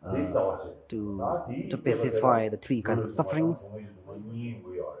 to pacify the three kinds of sufferings,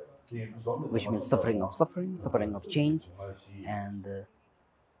 which means suffering of suffering, suffering of change, and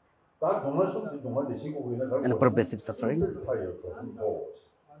a pervasive suffering.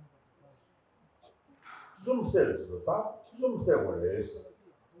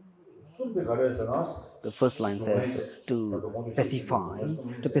 The first line says to pacify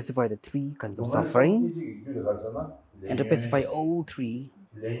the three kinds of sufferings, and to pacify all three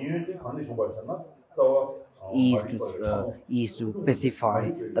is to pacify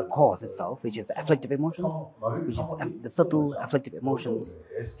the cause itself, which is the afflictive emotions, which is the subtle afflictive emotions,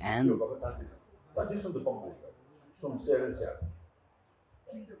 and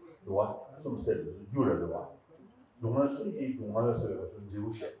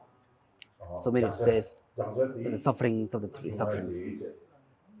so when it says the sufferings of the three sufferings,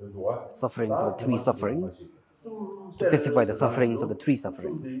 sufferings of the three sufferings, to pacify the sufferings of the three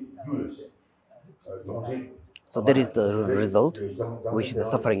sufferings. So that is the result, which is the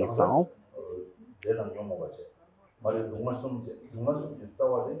suffering itself.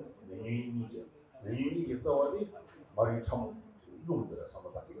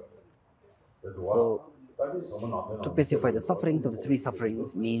 So to pacify the sufferings of the three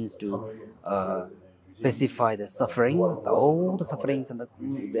sufferings means to pacify the suffering, all the sufferings and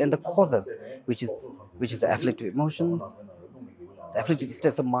the causes, which is the afflictive emotions, the afflicted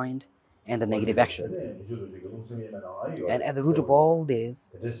states of mind, and the negative actions. And at the root of all this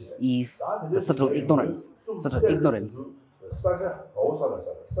is the subtle ignorance. Subtle ignorance.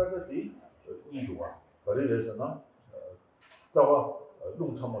 So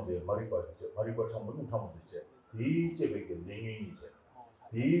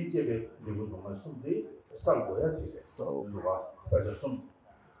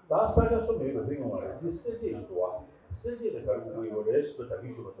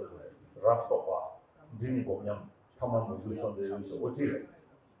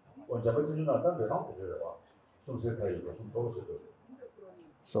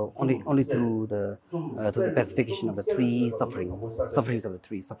so only through the pacification of the three sufferings of the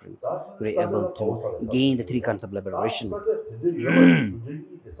three sufferings, we are able to gain the three kinds of liberation.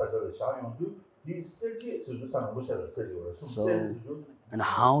 So, and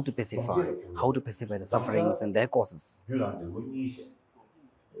how to pacify the sufferings and their causes.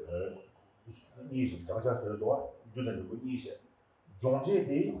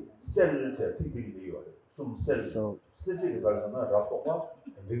 So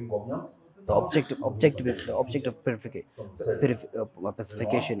the object of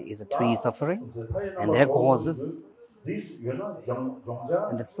pacification is the three sufferings and their causes,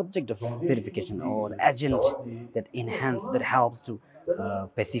 and the subject of purification, or the agent that helps to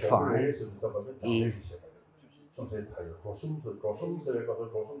pacify, is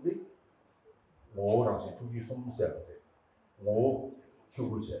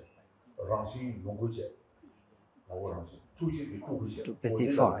to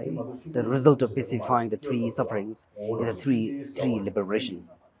pacify. The result of pacifying the three sufferings is a three liberating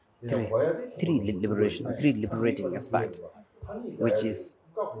aspect, which is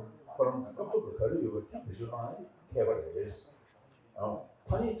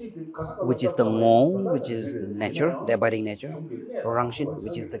the Mo, which is the nature, the abiding nature, Rangshin,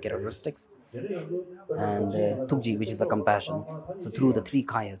 which is the characteristics, and Tukji, which is the compassion. So through the three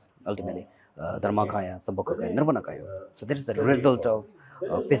kayas, ultimately, Dharmakaya, Sambhogakaya, and Nirvanakaya. So that is the result of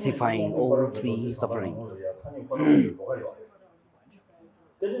pacifying all three sufferings.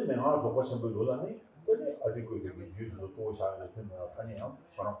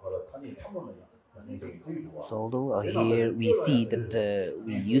 So although here we see that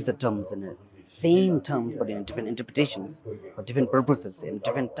we use the terms in the same terms but in different interpretations for different purposes in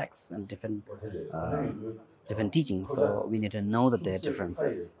different texts and different teachings, so we need to know that there are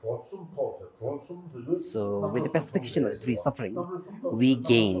differences. So with the pacification of the three sufferings, we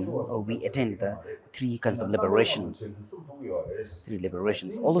gain or we attain the three kinds of liberations. Three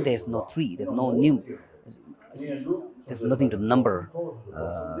liberations. Although there's no three, there's no new, there's nothing to number.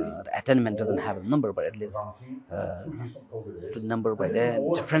 The attainment doesn't have a number, but at least to number by their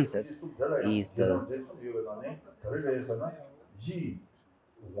differences is the.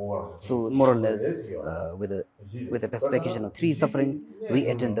 So more or less, with the pacification of three sufferings, we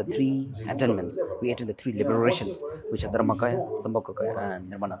attain the three attainments. We attain the three liberations, which are Dharmakaya, Sambhogakaya,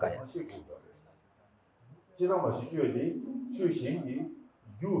 and Nirvanakaya.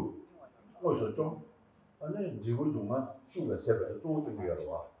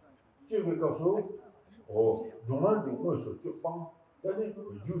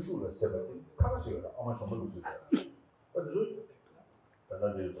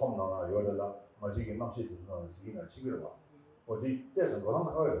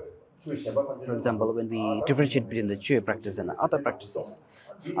 For example, when we differentiate between the Chö practice and other practices,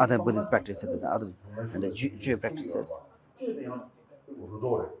 other Buddhist practices and the Chö practices,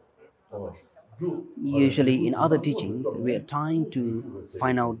 usually in other teachings, we are trying to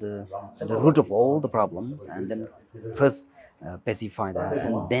find out the root of all the problems and then first pacify that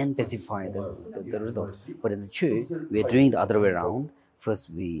and then pacify the results. But in the Chö, we are doing the other way around. First,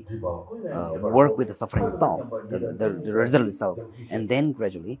 we work with the suffering itself, the result itself, and then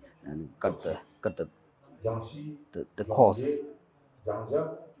gradually and cut the cause.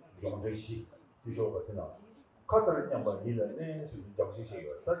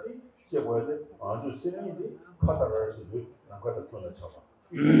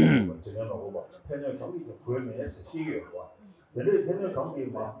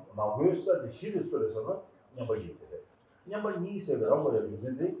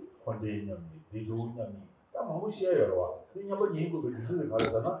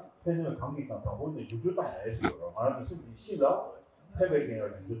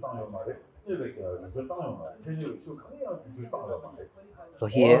 So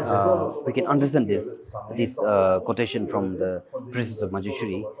here we can understand this quotation from the precept of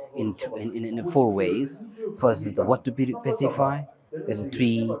Manjushri in four ways. First is the what to pacify. There's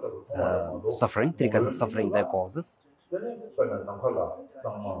three suffering, three kinds of suffering that causes.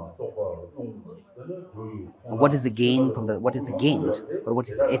 What is the gain from the what is gained or what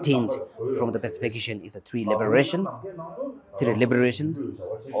is attained from the pacification is the three liberations,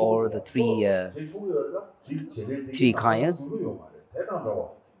 or the three kayas.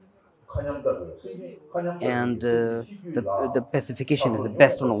 And the pacification is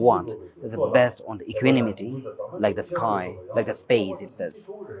based on what? Is based on the equanimity, like the sky, like the space. It says,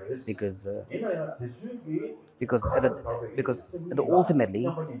 because ultimately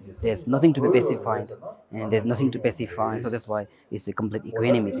there's nothing to be pacified, and there's nothing to pacify. So that's why it's a complete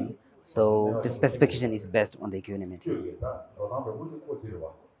equanimity. So this pacification is based on the equanimity.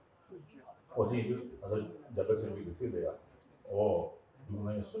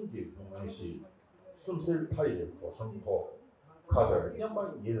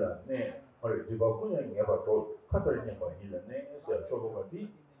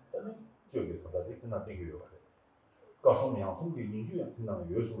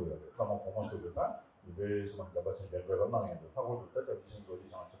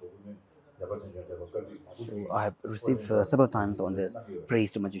 So I have received several times on this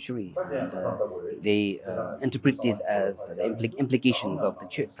praise to Manjushri, and they interpret this as the implications of the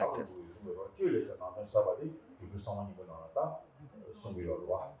Chö practice.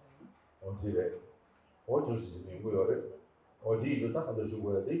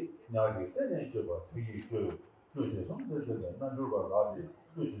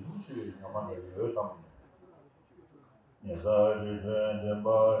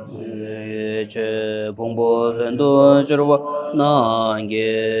 Che pongpo sendo chirwa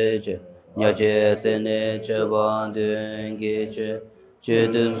nange che nyache sene che bandenge che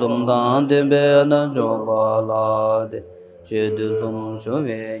de somdan de be na jomba la de che de som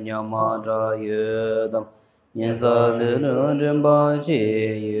shove nyama dra yedam nyensa de jemba che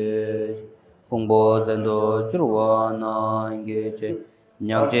ye pongpo sendo chirwa nange che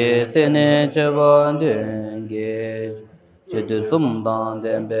nyache sene che bandenge che sumdan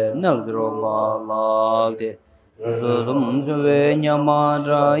dembe nalgro balagde sum jwe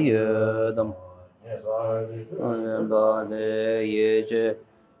nyamara yedam ba de yeje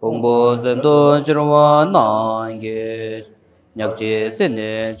pongbo zendo jirwa nange nyakje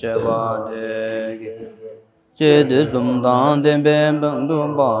sene cheba de che sumdan dembe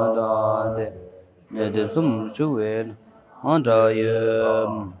bangdo ba da de ne de sum jwe andra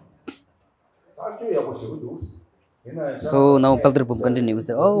yedam. So now Paltrapum continues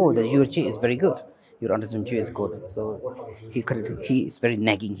that, oh, your chi is very good. Your understanding chi is good. So he is very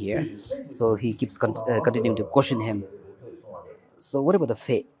nagging here. So he keeps continuing to question him. So what about the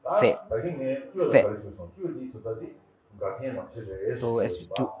faith? So as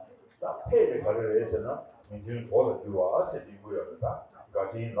to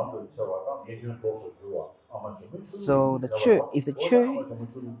so if the church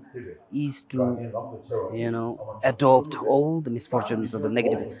is to adopt all the misfortunes or the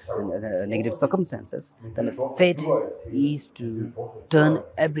negative circumstances, then the fate is to turn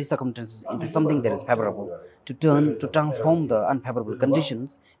every circumstance into something that is favorable, to transform the unfavorable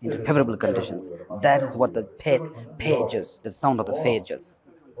conditions into favorable conditions. That is what the pages, the sound of the pages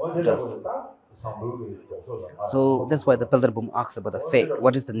does. So that's why the Pelderbum asks about the faith.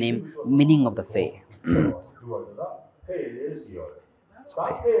 What is the meaning of the faith? So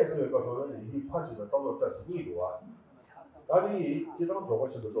pay.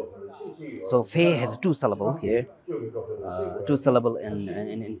 So Fei has two syllables here, two syllables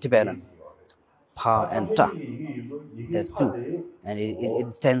in Tibetan, Pa and Ta. There's two, and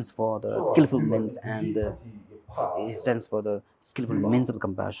it stands for the skillful means, and it stands for the skillful means of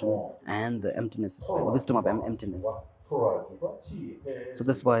compassion and the emptiness, wisdom of emptiness. So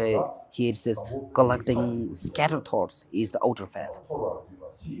that's why here it says collecting scattered thoughts is the outer fat.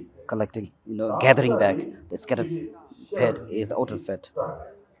 Collecting, gathering back the scattered fat is outer fat.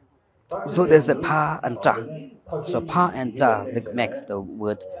 So there's a pa and ta. So pa and ta makes the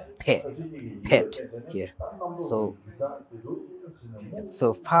word pet, here. So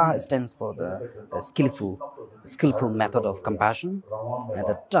fa stands for the skillful method of compassion, and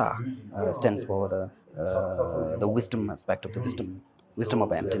the ta stands for the wisdom aspect of the wisdom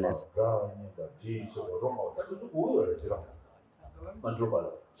of emptiness.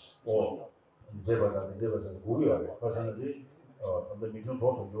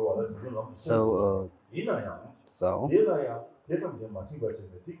 So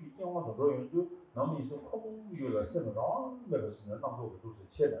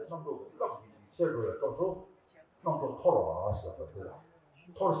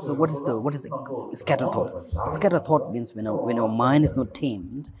so what is scattered thought? Scattered thought means when our mind is not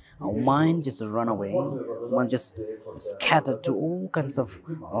tamed, our mind just run away, one just scattered to all kinds of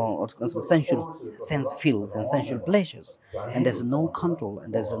sensual sense feels and sensual pleasures, and there's no control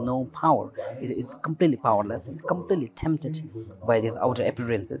and there's no power. It's completely powerless. It's completely tempted by these outer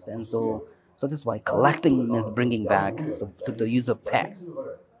appearances, and so that's why collecting means bringing back. So to the use of pack.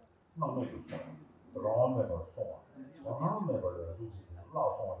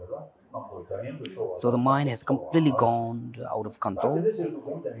 So the mind has completely gone out of control,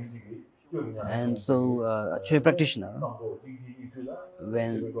 and so a true practitioner,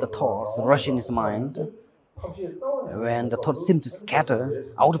 when the thoughts rush in his mind, when the thoughts seem to scatter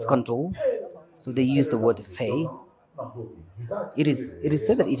out of control, so they use the word fei. It is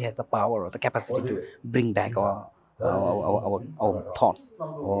said that it has the power or the capacity to bring back our thoughts,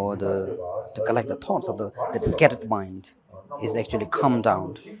 or to collect the thoughts of the scattered mind is actually calmed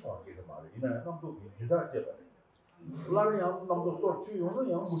down.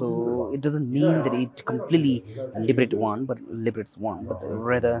 So it doesn't mean that it completely liberates one, but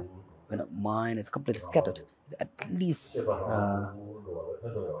rather when a mind is completely scattered, at least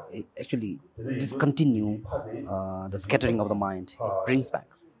it actually discontinue the scattering of the mind. It brings back.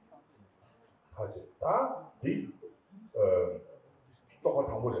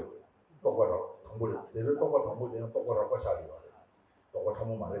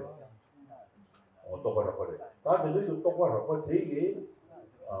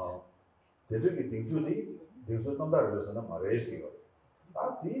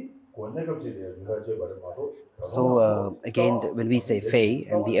 So again, when we say fei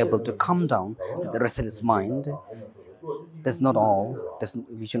and be able to calm down the restless mind, that's not all.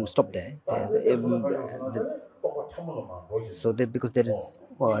 We shouldn't stop there. So that because there is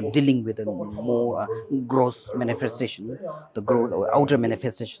dealing with a more gross manifestation, the gross or outer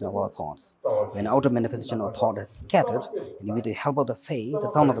manifestation of our thoughts. When outer manifestation of thought is scattered, and with the help of the fei, the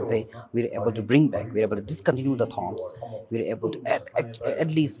sound of the fei, we are able to bring back, we are able to discontinue the thoughts, we are able to at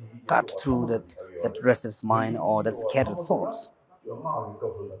least cut through that restless mind or the scattered thoughts.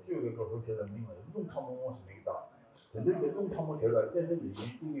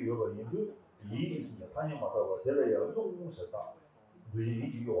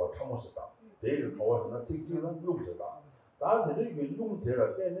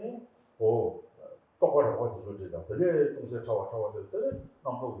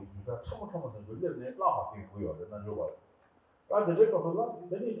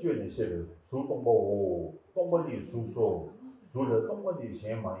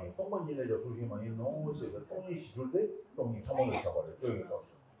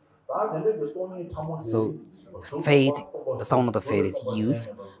 So fade, the sound of the fade is used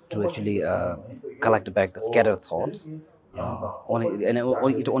to actually collect back the scattered thoughts.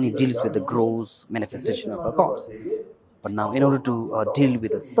 It only deals with the gross manifestation of the thoughts. But now, in order to deal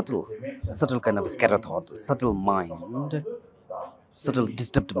with a subtle kind of a scattered thought, subtle mind, subtle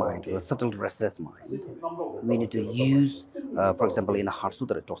disturbed mind, or a subtle restless mind, we need to use, for example, in the Heart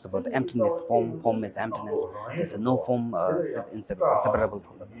Sutra, it talks about the emptiness. Form is emptiness. There's no form separable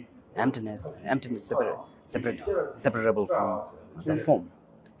from the emptiness. Emptiness separable from the form.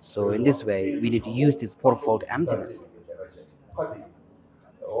 So in this way, we need to use this fourfold emptiness.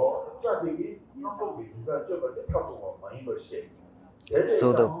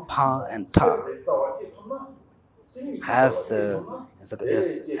 So the pa and ta has the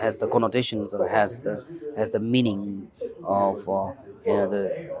has the connotations or has the meaning of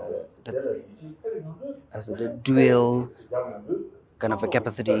the as the dual kind of a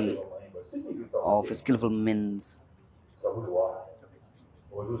capacity of skillful means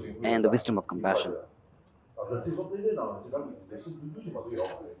and the wisdom of compassion.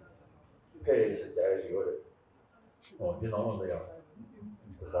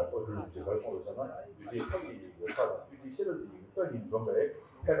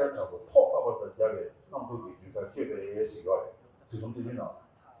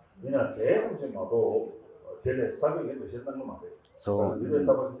 So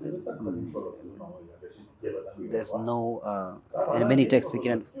there's no, in many texts we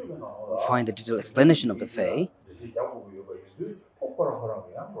can find the detailed explanation of the Fae,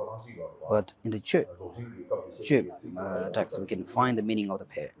 but in the church text we can find the meaning of the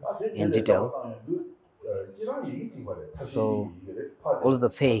Fae in detail. So although the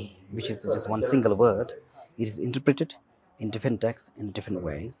Fae, which is just one single word, it is interpreted in different texts in different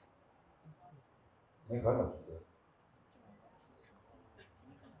ways.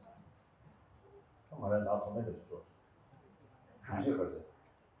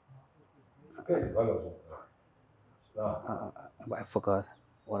 I forgot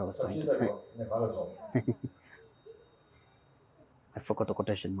what I was trying to say. I forgot the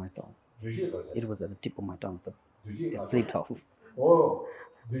quotation myself. It was at the tip of my tongue, but it slipped off.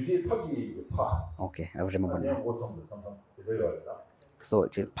 Okay, I remember now. So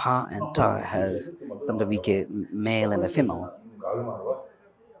actually, Pa and Ta has something we get male and a female.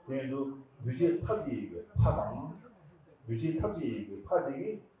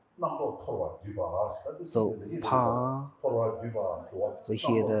 So Pa, so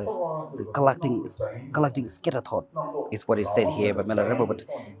here the collecting scatter thought is what is said here by Milarepa, but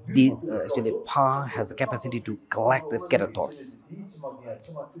actually Pa has a capacity to collect the scatter thoughts,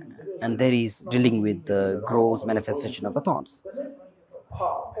 and that is dealing with the gross manifestation of the thoughts.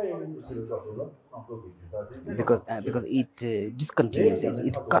 Because it discontinues,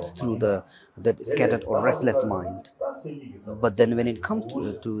 it cuts through the scattered or restless mind. But then when it comes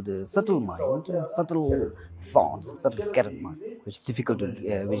to the subtle mind, subtle thoughts, subtle scattered mind, which is difficult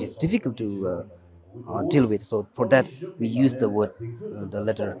to deal with. So for that we use the word,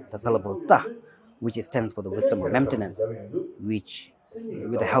 the syllable ta, which stands for the wisdom of emptiness, which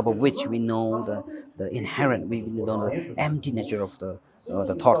with the help of which we know the inherent, we know the empty nature of the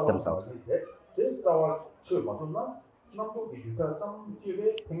thoughts themselves.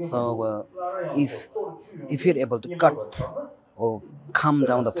 So if you're able to cut or calm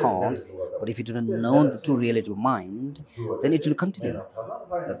down the thoughts, but if you do not know the true reality of mind, then it will continue.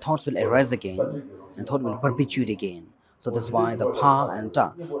 The thoughts will arise again, and thought will perpetuate again. So that's why the Pa and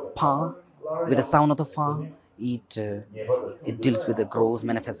Ta. Pa, with the sound of the Fa, it deals with the gross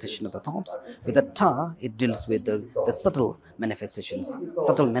manifestation of the thoughts. With the Ta, it deals with the subtle manifestations,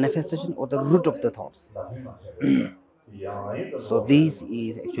 or the root of the thoughts. So this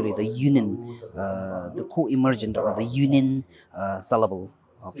is actually the union, the co-emergent or the union syllable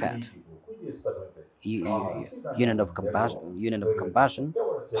of fat. Union of compassion,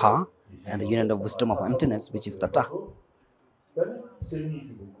 Pa, and the union of wisdom of emptiness, which is the Ta.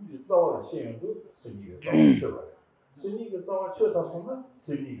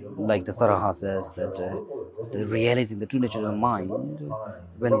 Like the Saraha says that the realizing the true nature of the mind,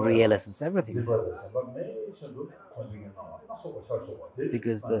 when we realizes everything,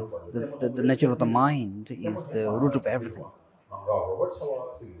 because the nature of the mind is the root of everything.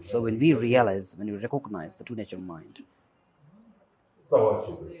 So when we realize, when we recognize the true nature of mind,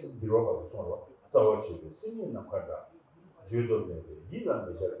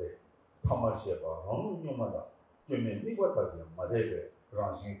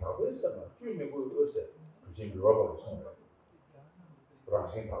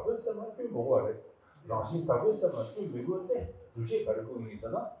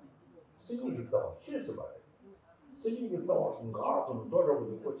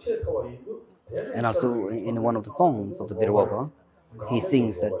 and also in one of the songs of the Birwaba, he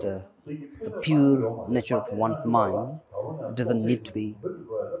sings that the pure nature of one's mind doesn't need to be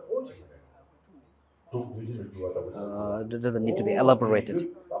elaborated.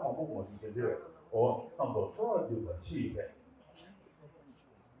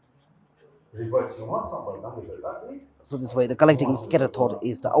 So this way, the collecting scatter thought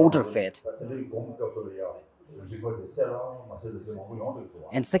is the outer fate.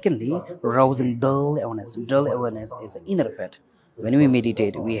 And secondly, rousing dull awareness. Dull awareness is the inner fate. When we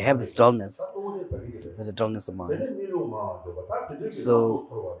meditate, we have this dullness. There's a dullness of mind.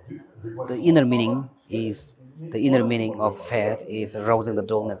 So the inner meaning is The inner meaning of fat is arousing the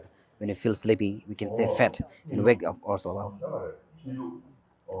dullness. When you feel sleepy, we can say fat and wake up also up.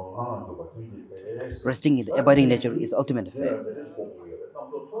 Resting in the abiding nature is ultimate fat.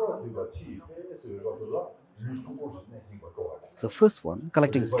 So first one,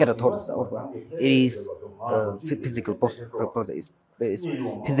 collecting scattered thoughts is the outward. It is the physical is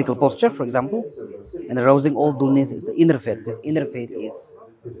physical posture, for example, and arousing all dullness is the inner fate. This inner fate is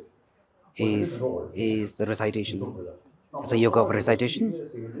is the recitation. It's the yoga of recitation.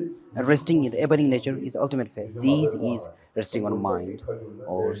 And resting in the abiding nature is the ultimate fate. This is resting on mind,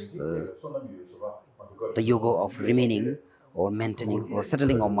 or the yoga of remaining or maintaining or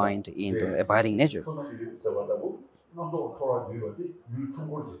settling our mind in the abiding nature.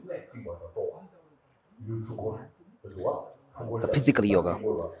 The physical yoga.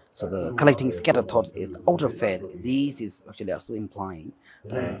 So the collecting scattered thoughts is the outer fate. This is actually also implying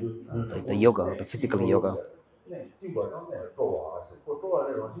the yoga, the physical yoga.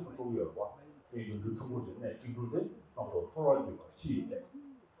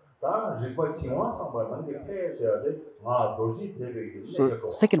 So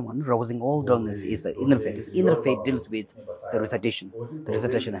second one, rousing all dullness, is the inner fate. This inner fate deals with the recitation. The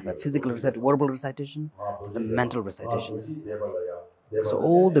recitation have a physical verbal recitation, there's a mental recitations. So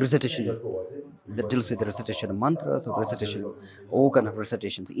all the recitation that deals with the recitation of mantras or recitation, all kind of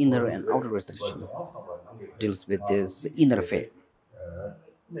recitations, inner and outer recitation, deals with this inner fate.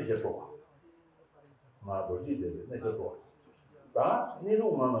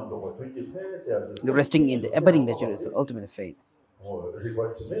 The resting in the abiding nature is the ultimate fate.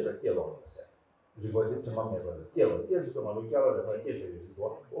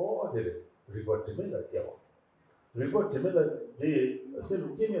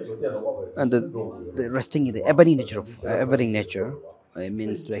 And the resting in the abiding nature of abiding nature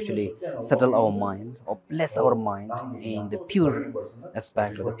means to actually settle our mind or place our mind in the pure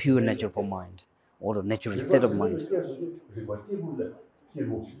aspect or the pure nature of our mind or the natural state of mind.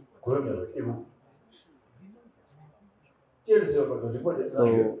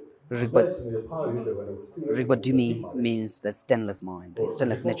 So Rigpa Dimi means the stainless mind, the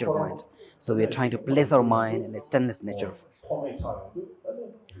stainless nature of mind. So we are trying to place our mind in the stainless nature.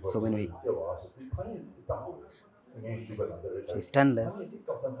 So when we stainless,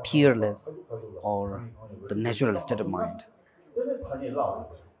 peerless, or the natural state of mind.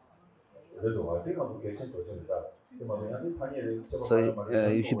 So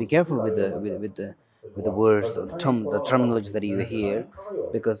you should be careful with the words or the terminology that you hear,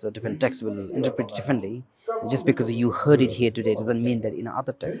 because the different texts will interpret differently. Just because you heard it here today doesn't mean that in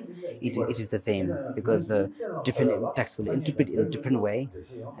other texts it is the same, because different texts will interpret in a different way,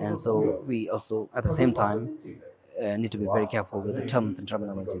 and so we also at the same time need to be very careful with the terms and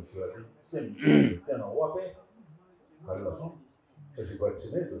terminologies.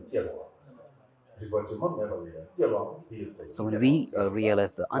 So when we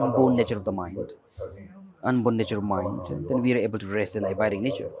realize the unborn nature of the mind, then we are able to rest in the abiding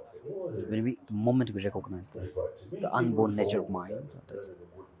nature. The moment we recognize the unborn nature of mind,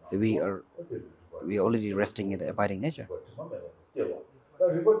 we are already resting in the abiding nature.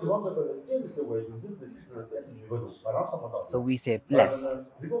 So we say bless,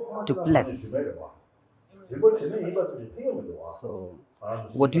 to bless. So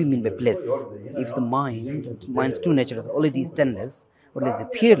what do you mean by bliss? If the mind's true nature is already stainless, or let's say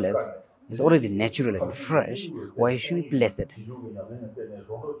peerless, is already natural and fresh, why should we bless it?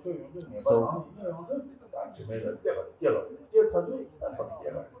 So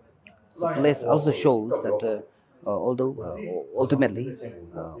bliss also shows that although ultimately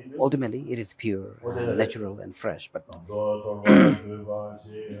it is pure and natural and fresh, but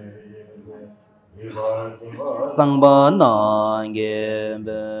Sangba nange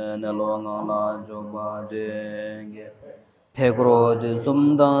ben longa la joba denge Pekro de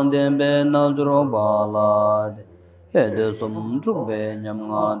sumdan de ben najro bala de he de sum trube nyam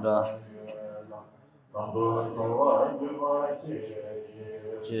ngada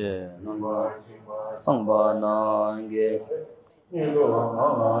che nanga Sangba nange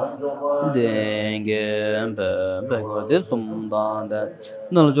denge ben pekro de sumdan de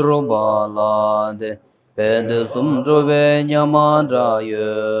najro bala de pe de sum trube nyam ngada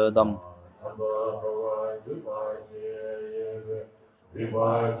yedam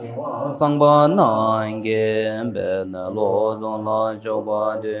Sangba nange ben lo zon la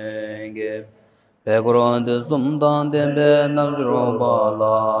joba denge Pekron de sum dan de ben najro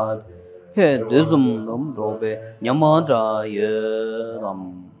bala he de sum dum robe nyama ja ye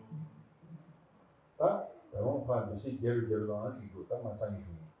dam.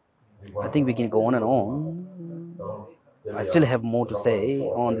 I think we can go on and on. I still have more to say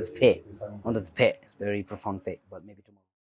on this faith, on this faith. It's very profound faith, but maybe tomorrow.